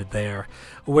appreciated there,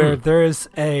 where there's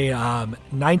a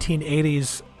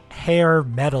 1980s hair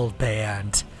metal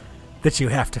band that you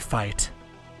have to fight.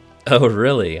 Oh,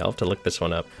 really? I'll have to look this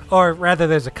one up. Or rather,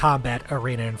 there's a combat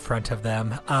arena in front of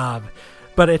them.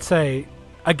 But it's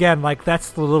again, like,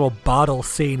 that's the little bottle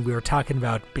scene we were talking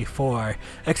about before,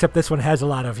 except this one has a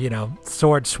lot of,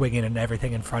 sword swinging and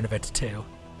everything in front of it, too.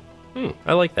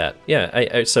 I like that.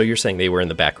 Yeah, so you're saying they were in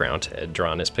the background,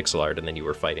 drawn as pixel art, and then you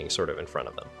were fighting sort of in front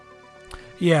of them.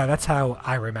 Yeah, that's how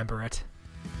I remember it.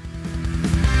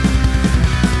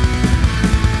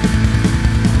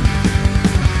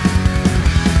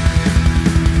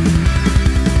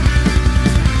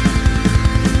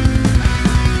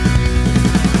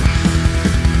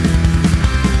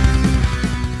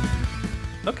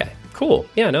 Okay, cool.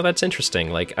 Yeah, no, that's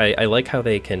interesting. Like, I like how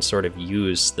they can sort of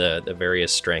use the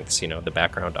various strengths, the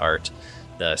background art,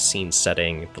 the scene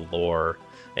setting, the lore,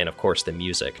 and of course the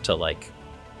music to, like,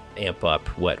 amp up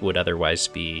what would otherwise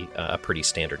be a pretty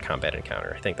standard combat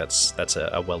encounter. I think that's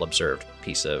a well-observed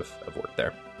piece of work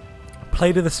there.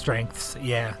 Play to the strengths,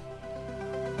 yeah.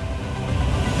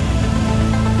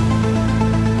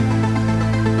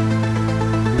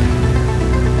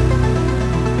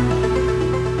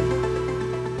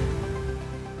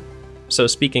 So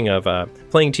speaking of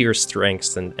playing to your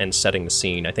strengths and setting the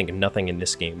scene, I think nothing in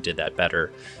this game did that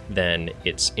better than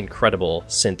its incredible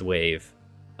synthwave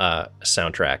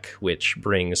soundtrack, which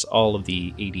brings all of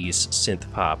the 80s synth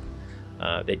pop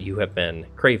that you have been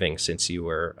craving since you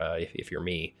were, if you're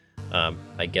me,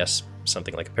 I guess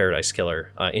something like a Paradise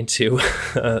Killer, into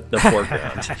the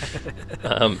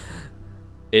foreground.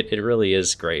 It really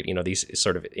is great. These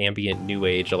sort of ambient new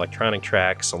age electronic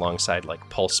tracks alongside like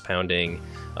pulse pounding,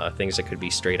 things that could be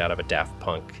straight out of a Daft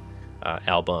Punk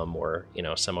album or,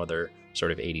 some other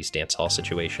sort of 80s dance hall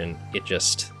situation. It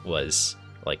just was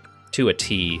like to a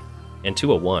T and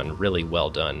to a 1 really well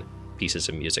done pieces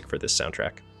of music for this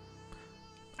soundtrack.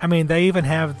 I mean, they even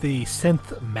have the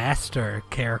synth master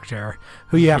character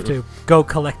who you have to go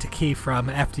collect a key from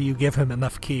after you give him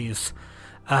enough keys.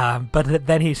 But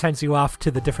then he sends you off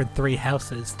to the different 3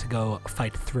 houses to go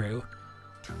fight through.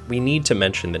 We need to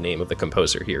mention the name of the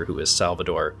composer here, who is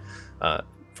Salvador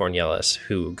Fornieles,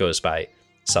 who goes by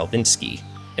Salvinsky.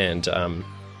 And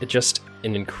just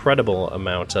an incredible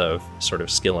amount of sort of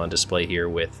skill on display here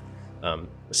with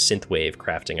synthwave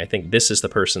crafting. I think this is the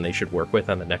person they should work with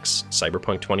on the next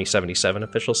Cyberpunk 2077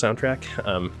 official soundtrack,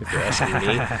 if you're asking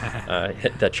me.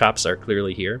 The chops are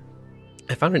clearly here.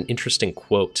 I found an interesting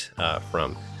quote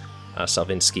from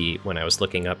Salvinsky when I was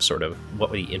looking up sort of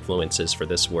what the influences for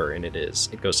this were, and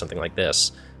it goes something like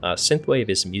this. Synthwave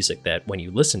is music that, when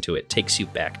you listen to it, takes you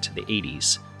back to the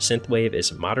 80s. Synthwave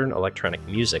is modern electronic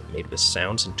music made with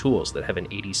sounds and tools that have an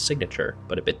 80s signature,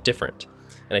 but a bit different.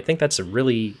 And I think that's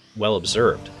really well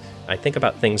observed. I think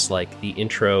about things like the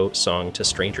intro song to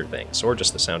Stranger Things, or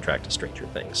just the soundtrack to Stranger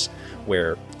Things,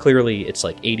 where clearly it's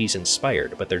like 80s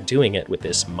inspired, but they're doing it with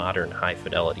this modern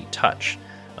high-fidelity touch.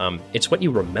 It's what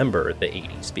you remember the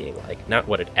 80s being like, not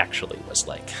what it actually was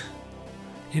like.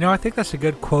 You know, I think that's a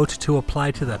good quote to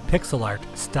apply to the pixel art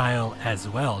style as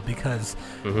well, because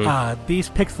these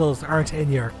pixels aren't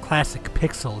in your classic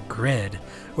pixel grid,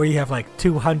 where you have like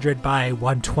 200 by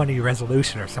 120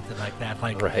 resolution or something like that.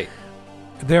 Like, right.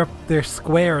 They're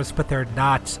squares, but they're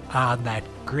not on that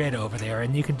grid over there,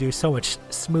 and you can do so much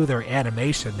smoother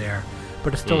animation there,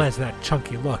 but it still has that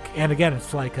chunky look. And again,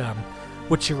 it's like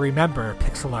what you remember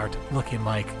pixel art looking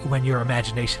like when your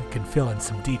imagination can fill in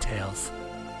some details.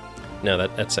 No,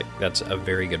 that's a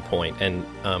very good point. And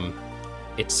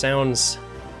it sounds,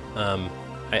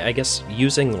 I guess,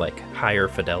 using like higher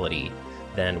fidelity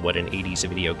than what an 80s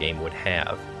video game would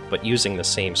have, but using the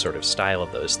same sort of style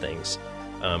of those things.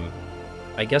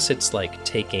 I guess it's like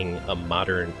taking a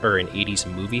modern or an 80s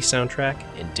movie soundtrack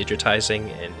and digitizing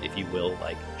and, if you will,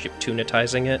 like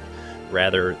chiptunitizing it,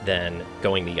 rather than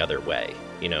going the other way,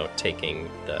 you know, taking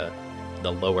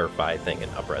the lower fi thing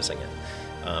and upresing it.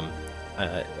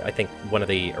 I think one of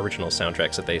the original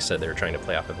soundtracks that they said they were trying to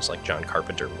play off of was like John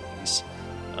Carpenter movies,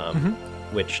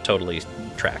 which totally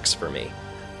tracks for me.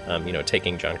 You know,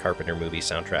 taking John Carpenter movie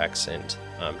soundtracks and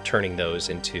turning those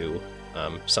into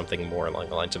something more along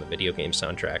the lines of a video game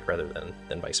soundtrack rather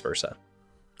than vice versa.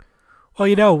 Well,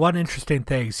 you know, one interesting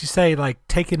thing is you say, like,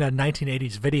 taking a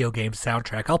 1980s video game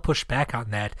soundtrack. I'll push back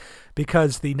on that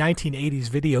because the 1980s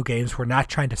video games were not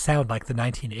trying to sound like the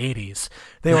 1980s.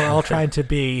 They were all trying to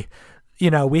be, you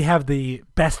know, we have the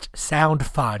best sound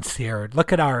fonts here.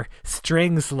 Look at our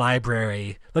strings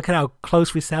library. Look at how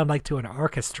close we sound like to an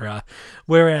orchestra.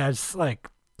 Whereas, like,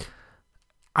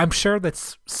 I'm sure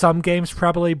that some games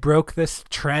probably broke this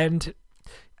trend.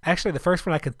 Actually, the first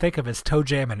one I can think of is Toe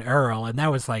Jam and Earl, and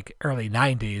that was like early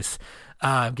 90s.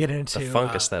 Getting into the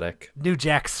funk aesthetic. New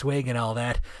Jack Swing and all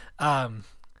that. And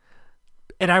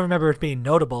I remember it being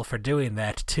notable for doing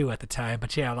that too at the time.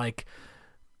 But yeah, like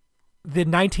the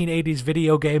 1980s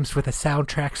video games with the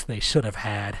soundtracks they should have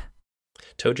had.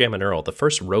 Toe Jam and Earl, the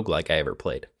first roguelike I ever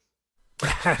played.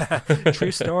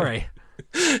 True story.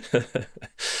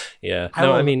 Yeah.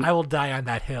 I will die on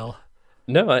that hill.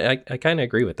 No, I kind of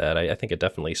agree with that. I think it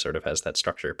definitely sort of has that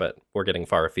structure, but we're getting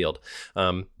far afield.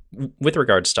 With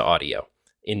regards to audio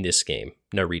in this game,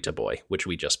 Narita Boy, which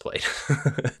we just played,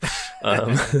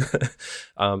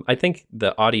 I think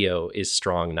the audio is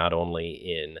strong not only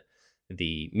in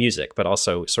the music, but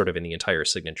also sort of in the entire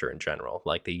signature in general,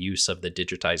 like the use of the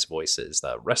digitized voices,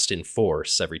 the rest in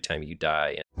force every time you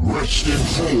die. Rest in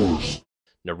force.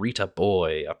 Narita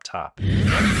Boy up top.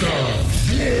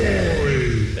 Narita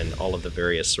Boy! And all of the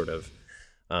various sort of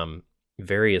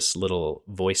various little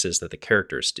voices that the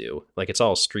characters do. Like, it's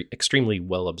all extremely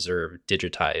well observed,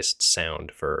 digitized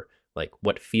sound for like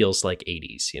what feels like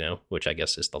 80s, you know, which I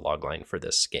guess is the logline for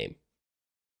this game.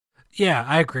 Yeah,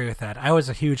 I agree with that. I was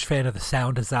a huge fan of the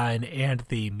sound design and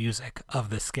the music of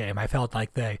this game. I felt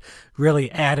like they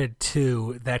really added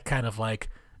to that kind of like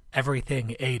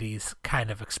everything 80s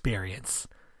kind of experience.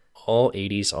 All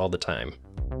 80s all the time.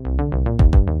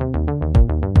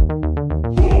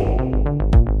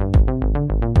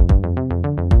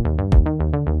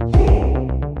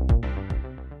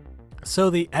 So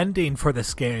the ending for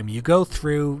this game, you go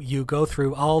through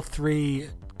all 3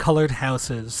 colored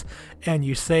houses and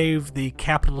you save the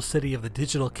capital city of the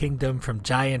Digital Kingdom from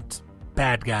giant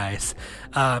bad guys.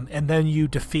 And then you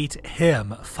defeat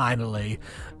him finally.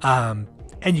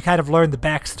 And you kind of learn the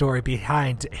backstory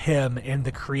behind him and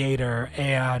the creator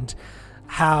and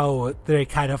how they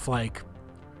kind of like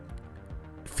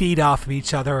feed off of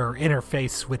each other or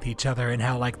interface with each other, and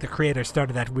how like the creator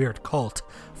started that weird cult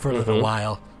for a little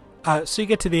while. So you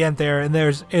get to the end there, and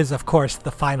is of course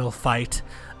the final fight,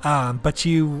 but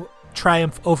you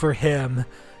triumph over him.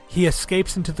 He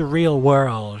escapes into the real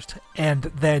world, and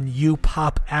then you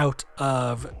pop out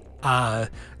of the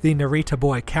Narita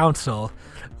Boy Council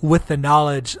with the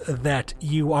knowledge that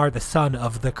you are the son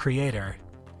of the creator.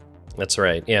 That's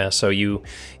right. Yeah. So you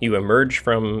emerge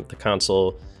from the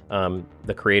council.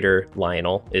 The creator,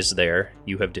 Lionel, is there.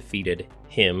 You have defeated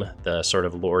him, the sort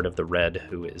of Lord of the Red,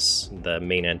 who is the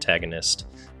main antagonist,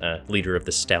 leader of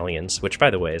the Stallions, which, by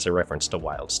the way, is a reference to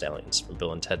Wild Stallions from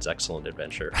Bill and Ted's Excellent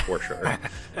Adventure, for sure.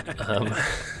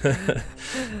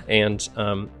 And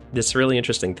this really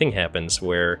interesting thing happens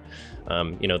where,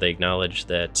 they acknowledge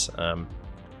that,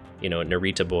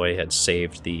 Narita Boy had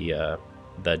saved the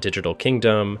Digital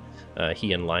Kingdom.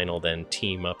 He and Lionel then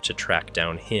team up to track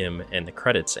down him, and the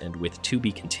credits end with "To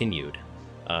be continued."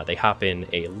 They hop in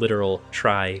a literal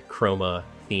tri-chroma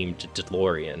themed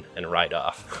DeLorean and ride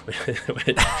off.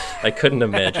 I couldn't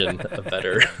imagine a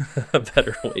better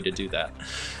way to do that.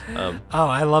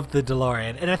 I love the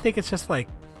DeLorean, and I think it's just like,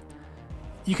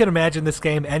 you can imagine this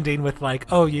game ending with like,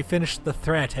 oh, you finished the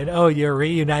threat, and oh, you're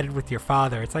reunited with your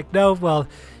father. It's like, no, well,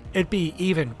 it'd be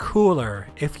even cooler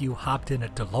if you hopped in a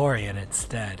DeLorean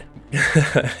instead.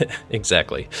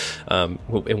 Exactly. And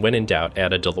when in doubt,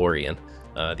 add a DeLorean,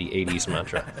 the 80s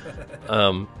mantra.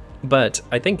 But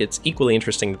I think it's equally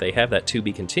interesting that they have that "To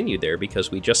be continued" there,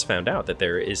 because we just found out that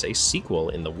there is a sequel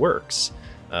in the works,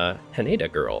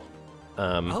 Haneda Girl.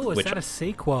 Is that a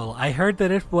sequel? I heard that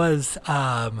it was,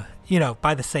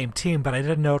 by the same team, but I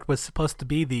didn't know it was supposed to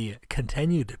be the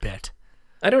continued bit.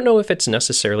 I don't know if it's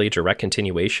necessarily a direct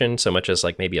continuation so much as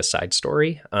like maybe a side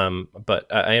story, but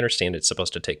I understand it's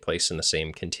supposed to take place in the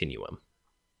same continuum.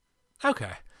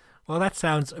 Okay. Well, that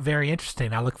sounds very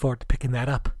interesting. I look forward to picking that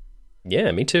up.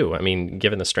 Yeah, me too. I mean,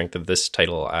 given the strength of this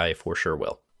title, I for sure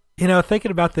will.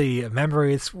 Thinking about the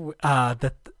memories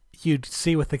that you'd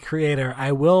see with the creator,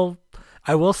 I will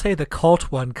say the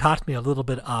cult one caught me a little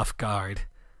bit off guard.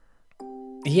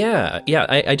 Yeah,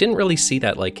 I didn't really see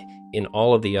that like in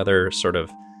all of the other sort of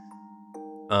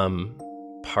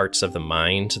parts of the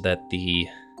mind that the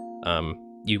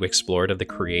you explored of the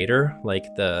creator. Like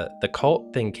the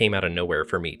cult thing came out of nowhere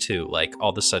for me too. Like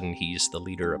all of a sudden he's the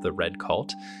leader of the Red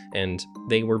Cult, and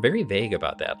they were very vague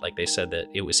about that. Like they said that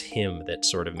it was him that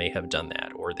sort of may have done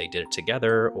that, or they did it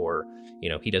together, or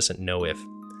he doesn't know if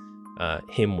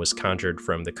him was conjured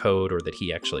from the code, or that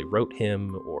he actually wrote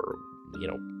him, or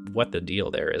what the deal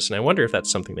there is. And I wonder if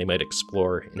that's something they might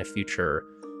explore in a future,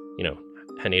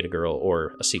 Haneda Girl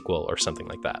or a sequel or something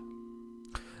like that.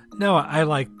 No,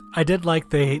 I did like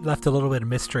they left a little bit of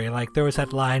mystery. Like there was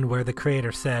that line where the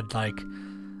creator said, like,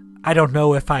 I don't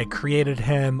know if I created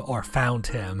him or found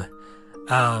him.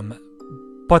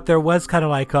 But there was kind of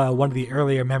like one of the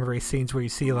earlier memory scenes where you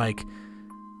see like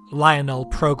Lionel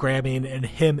programming and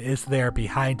him is there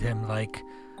behind him, like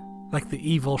the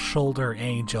evil shoulder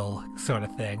angel sort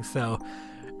of thing. So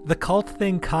the cult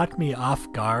thing caught me off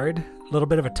guard, a little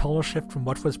bit of a tonal shift from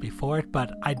what was before it,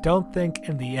 but I don't think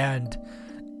in the end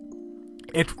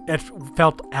it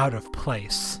felt out of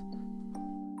place.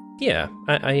 Yeah,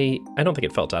 I don't think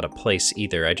it felt out of place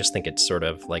either. I just think it sort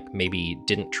of like maybe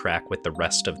didn't track with the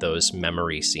rest of those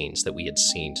memory scenes that we had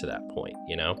seen to that point,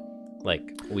 Like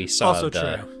we saw also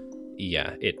true.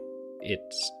 Yeah,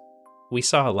 we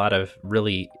saw a lot of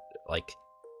really like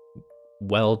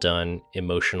well done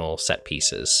emotional set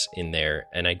pieces in there,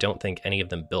 and I don't think any of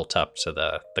them built up to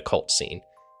the cult scene.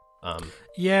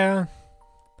 Yeah.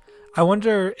 I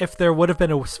wonder if there would have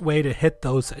been a way to hit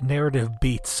those narrative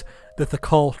beats that the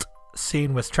cult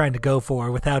scene was trying to go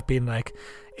for without being like,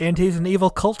 and he's an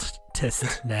evil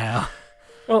cultist now.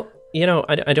 Well,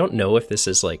 I don't know if this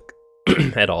is like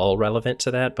at all relevant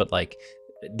to that, but like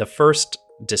the first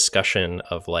discussion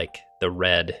of like the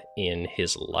Red in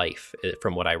his life,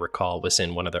 from what I recall, was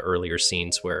in one of the earlier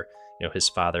scenes where his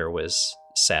father was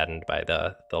saddened by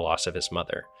the loss of his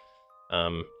mother,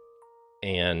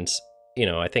 and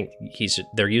I think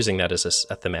they're using that as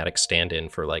a thematic stand-in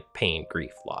for like pain,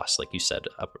 grief, loss, like you said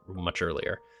much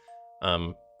earlier,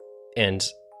 and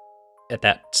at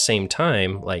that same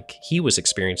time, like he was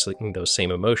experiencing those same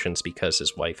emotions because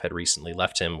his wife had recently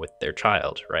left him with their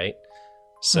child, right?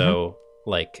 So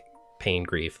like pain,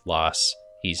 grief, loss,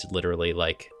 he's literally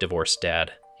like divorced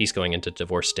dad. He's going into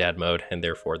divorced dad mode, and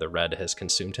therefore the Red has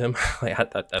consumed him.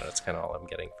 That's kind of all I'm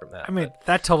getting from that. I mean,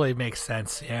 that totally makes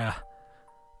sense.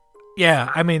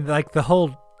 Yeah, I mean, like the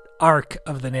whole arc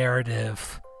of the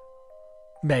narrative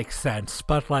makes sense,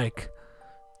 but like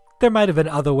there might have been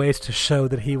other ways to show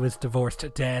that he was divorced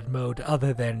dad mode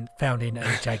other than founding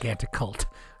a gigantic cult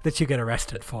that you get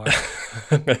arrested for.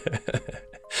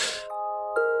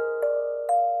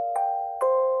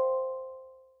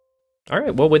 All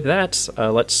right, well, with that,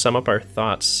 let's sum up our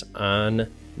thoughts on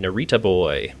Narita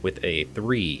Boy with a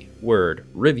 3-word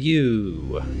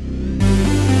review.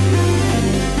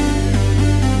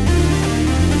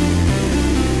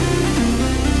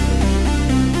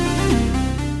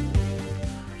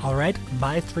 All right,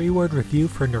 my 3-word review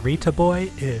for Narita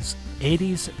Boy is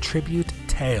 80s Tribute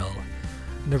Tale.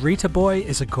 Narita Boy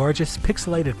is a gorgeous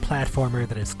pixelated platformer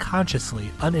that is consciously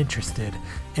uninterested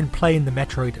in playing the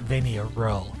Metroidvania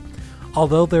role.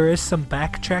 Although there is some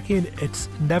backtracking, it's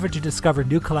never to discover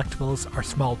new collectibles or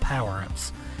small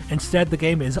power-ups. Instead, the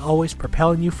game is always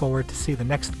propelling you forward to see the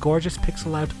next gorgeous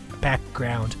pixel-out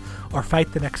background or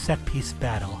fight the next set-piece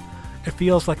battle. It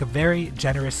feels like a very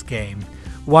generous game,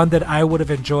 one that I would have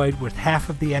enjoyed with half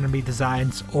of the enemy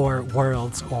designs or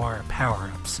worlds or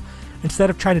power-ups. Instead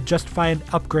of trying to justify an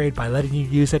upgrade by letting you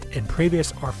use it in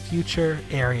previous or future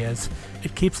areas,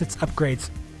 it keeps its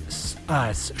upgrades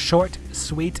short,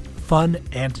 sweet, fun,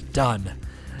 and done.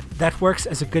 That works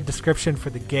as a good description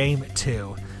for the game,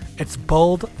 too. It's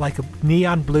bold like a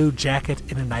neon blue jacket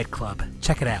in a nightclub.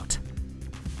 Check it out.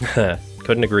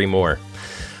 Couldn't agree more.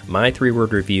 My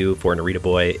 3-word review for Narita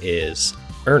Boy is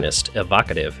earnest,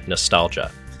 evocative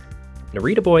nostalgia.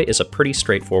 Narita Boy is a pretty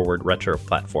straightforward retro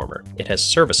platformer. It has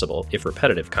serviceable, if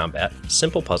repetitive, combat,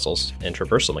 simple puzzles and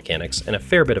traversal mechanics, and a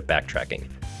fair bit of backtracking.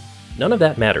 None of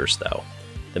that matters, though.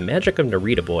 The magic of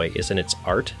Narita Boy is in its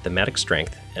art, thematic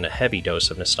strength, and a heavy dose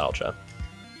of nostalgia.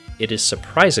 It is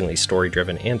surprisingly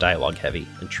story-driven and dialogue-heavy,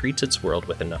 and treats its world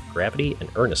with enough gravity and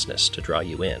earnestness to draw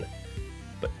you in.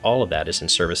 But all of that is in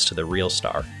service to the real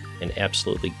star, an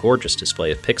absolutely gorgeous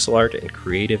display of pixel art and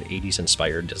creative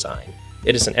 80s-inspired design.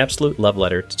 It is an absolute love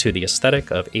letter to the aesthetic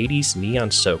of 80s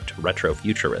neon-soaked retro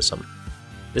futurism.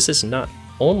 This is not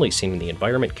only seen in the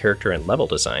environment, character, and level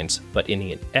designs, but in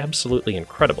the absolutely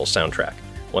incredible soundtrack,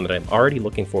 one that I'm already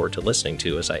looking forward to listening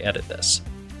to as I edit this.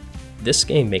 This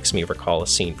game makes me recall a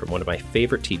scene from one of my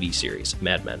favorite TV series,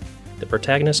 Mad Men. The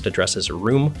protagonist addresses a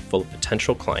room full of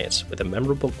potential clients with a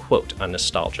memorable quote on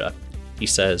nostalgia. He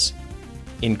says,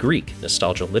 "In Greek,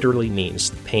 nostalgia literally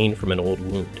means the pain from an old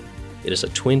wound. It is a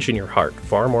twinge in your heart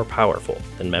far more powerful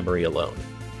than memory alone."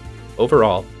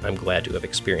 Overall, I'm glad to have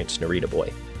experienced Narita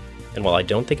Boy. And while I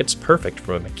don't think it's perfect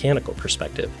from a mechanical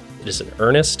perspective, it is an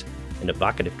earnest and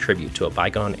evocative tribute to a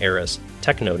bygone era's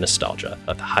techno nostalgia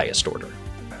of the highest order.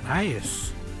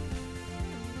 Nice.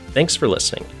 Thanks for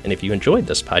listening, and if you enjoyed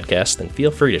this podcast, then feel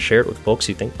free to share it with folks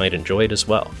you think might enjoy it as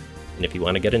well. And if you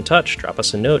want to get in touch, drop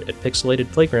us a note at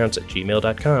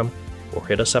pixelatedplaygrounds@gmail.com or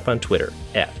hit us up on Twitter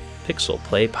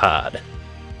 @PixelPlayPod.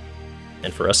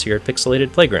 And for us here at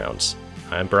Pixelated Playgrounds,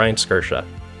 I'm Brian Skirsha.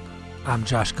 I'm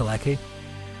Josh Galecki.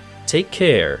 Take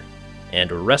care, and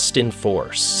rest in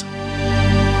force.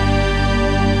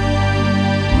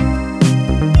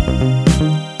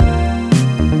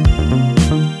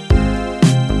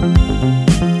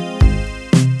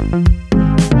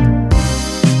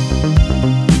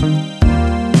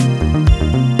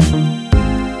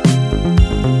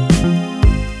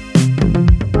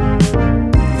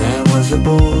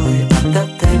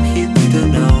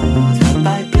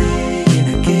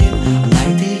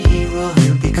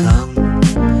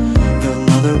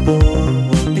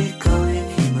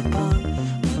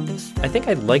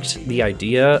 I liked the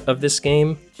idea of this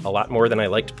game a lot more than I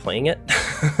liked playing it.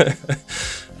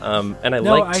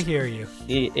 I hear you.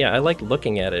 Yeah, I liked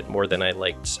looking at it more than I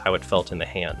liked how it felt in the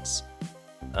hands.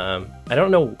 I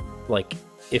don't know,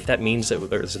 if that means that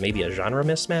there's maybe a genre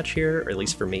mismatch here, or at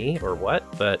least for me, or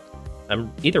what. But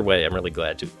either way, I'm really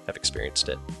glad to have experienced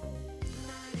it.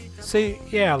 See,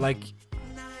 yeah,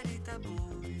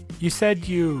 you said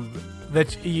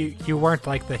that you weren't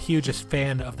the hugest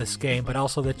fan of this game, but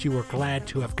also that you were glad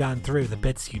to have gone through the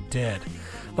bits you did.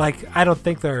 I don't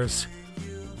think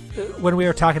when we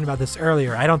were talking about this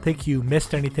earlier, I don't think you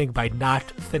missed anything by not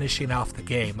finishing off the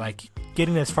game.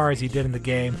 Getting as far as you did in the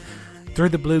game, through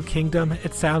the Blue Kingdom,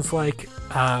 it sounds like...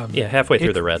 halfway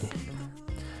through the red.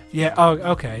 Yeah, oh,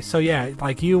 okay. So yeah,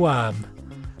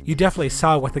 you definitely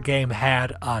saw what the game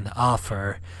had on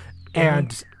offer,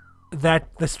 and that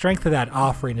the strength of that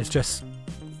offering is just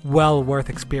well worth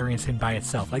experiencing by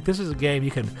itself. This is a game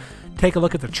you can take a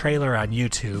look at the trailer on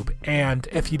YouTube, and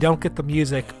if you don't get the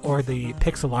music or the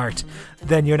pixel art,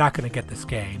 then you're not going to get this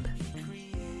game.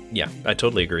 Yeah, I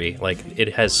totally agree.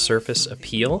 It has surface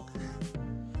appeal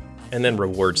and then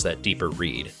rewards that deeper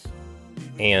read.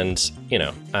 And,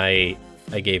 I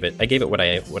gave it what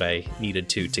I needed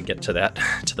to get to that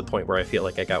to the point where I feel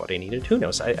like I got what I needed. Who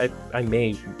knows? I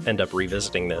may end up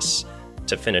revisiting this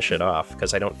to finish it off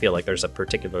because I don't feel like there's a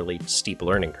particularly steep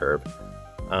learning curve.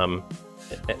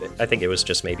 I think it was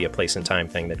just maybe a place and time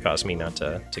thing that caused me not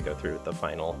to go through the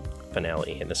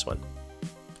finale in this one.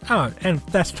 Oh, and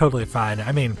that's totally fine.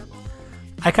 I mean,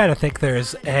 I kind of think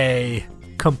there's a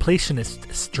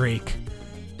completionist streak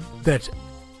that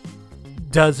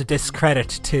does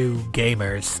discredit to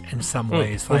gamers in some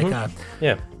ways.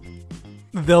 Yeah.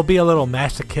 They'll be a little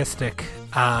masochistic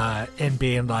in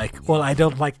being like, well, I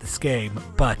don't like this game,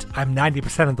 but I'm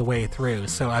 90% of the way through,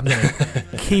 so I'm going to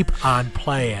keep on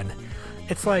playing.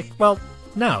 It's like, well,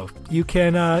 no, you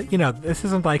can, this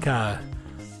isn't like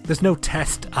there's no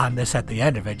test on this at the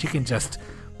end of it. You can just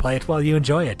play it while you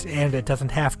enjoy it, and it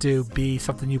doesn't have to be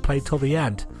something you play till the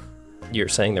end. You're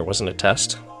saying there wasn't a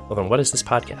test? Well, then what is this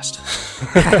podcast?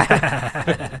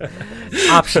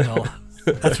 Optional.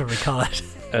 That's what we call it.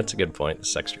 That's a good point. This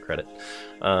is extra credit.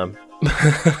 Save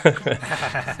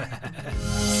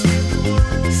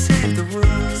the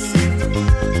world, save the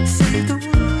world, save the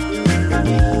world.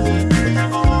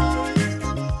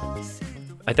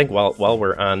 I think while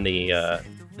we're on the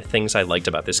things I liked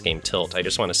about this game, Tilt, I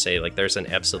just want to say, like, there's an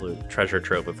absolute treasure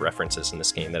trove of references in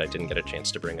this game that I didn't get a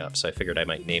chance to bring up, so I figured I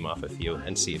might name off a few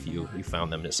and see if you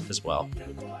found them as well.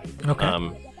 Okay.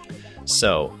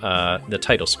 So, the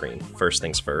title screen, first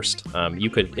things first. You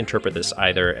could interpret this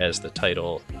either as the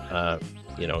title,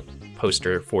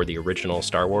 poster for the original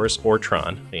Star Wars or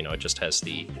Tron. It just has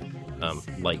the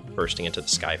light bursting into the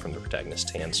sky from the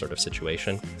protagonist's hand sort of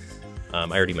situation. I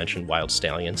already mentioned Wild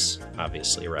Stallions,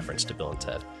 obviously a reference to Bill and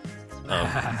Ted.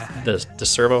 The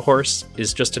servo horse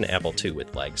is just an apple II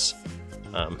with legs.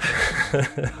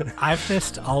 I've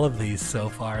missed all of these so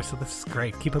far, so this is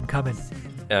great. Keep them coming.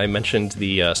 I mentioned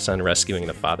the son rescuing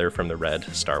the father from the red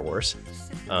Star Wars.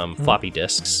 Floppy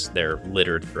disks, they're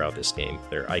littered throughout this game.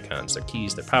 They're icons, they're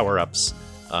keys, they're power-ups.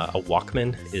 A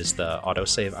Walkman is the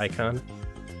autosave icon.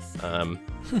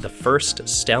 The first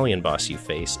stallion boss you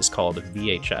face is called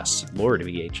VHS, Lord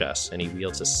VHS, and he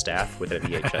wields a staff with a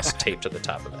VHS taped to the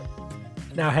top of it.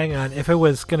 Now, hang on. If it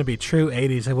was going to be true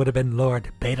 80s, it would have been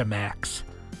Lord Betamax.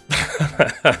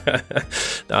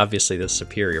 Obviously, the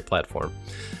superior platform.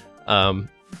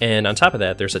 And on top of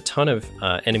that, there's a ton of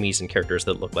enemies and characters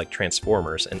that look like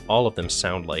Transformers, and all of them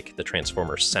sound like the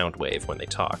Transformers sound wave when they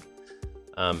talk.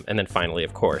 And then finally,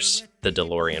 of course, the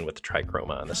DeLorean with the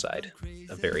trichroma on the side.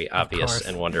 A very obvious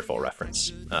and wonderful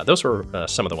reference. Those were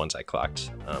some of the ones I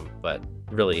clocked, but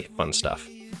really fun stuff.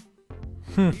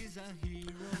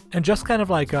 And just kind of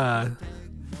like, I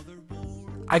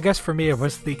guess for me, it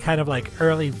was the kind of like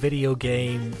early video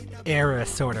game era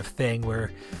sort of thing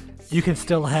where you can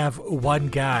still have one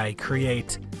guy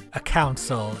create a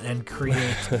console and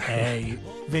create a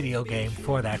video game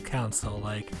for that console.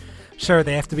 Like, sure,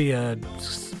 they have to be a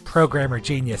programmer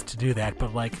genius to do that,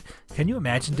 but like, can you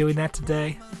imagine doing that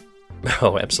today?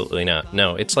 Oh, absolutely not.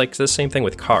 No, it's like the same thing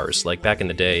with cars. Like back in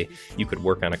the day, you could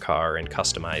work on a car and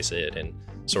customize it and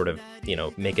sort of,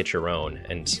 make it your own.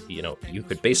 And, you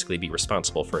could basically be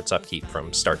responsible for its upkeep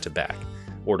from start to back,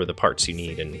 order the parts you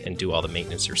need and do all the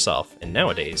maintenance yourself. And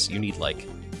nowadays, you need like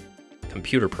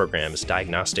computer programs,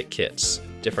 diagnostic kits,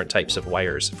 different types of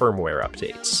wires, firmware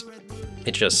updates.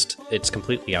 It's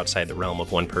completely outside the realm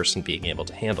of one person being able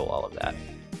to handle all of that.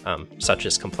 Such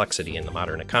as complexity in the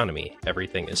modern economy.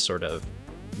 Everything is sort of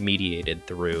mediated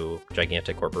through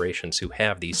gigantic corporations who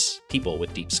have these people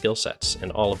with deep skill sets,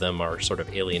 and all of them are sort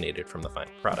of alienated from the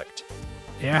final product.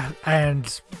 Yeah, and,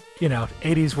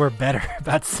 80s were better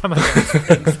about some of those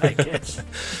things, I guess.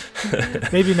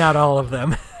 Maybe not all of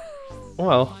them.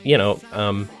 Well,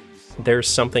 there's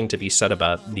something to be said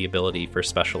about the ability for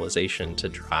specialization to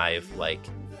drive, like,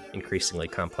 increasingly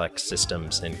complex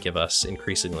systems and give us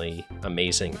increasingly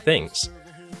amazing things.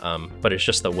 But it's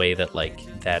just the way that, like,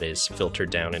 that is filtered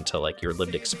down into, like, your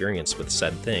lived experience with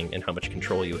said thing and how much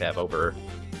control you have over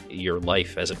your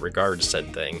life as it regards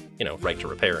said thing, right to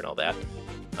repair and all that,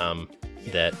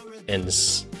 that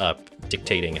ends up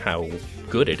dictating how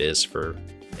good it is for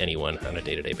anyone on a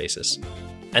day-to-day basis.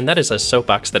 And that is a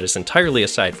soapbox that is entirely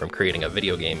aside from creating a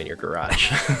video game in your garage.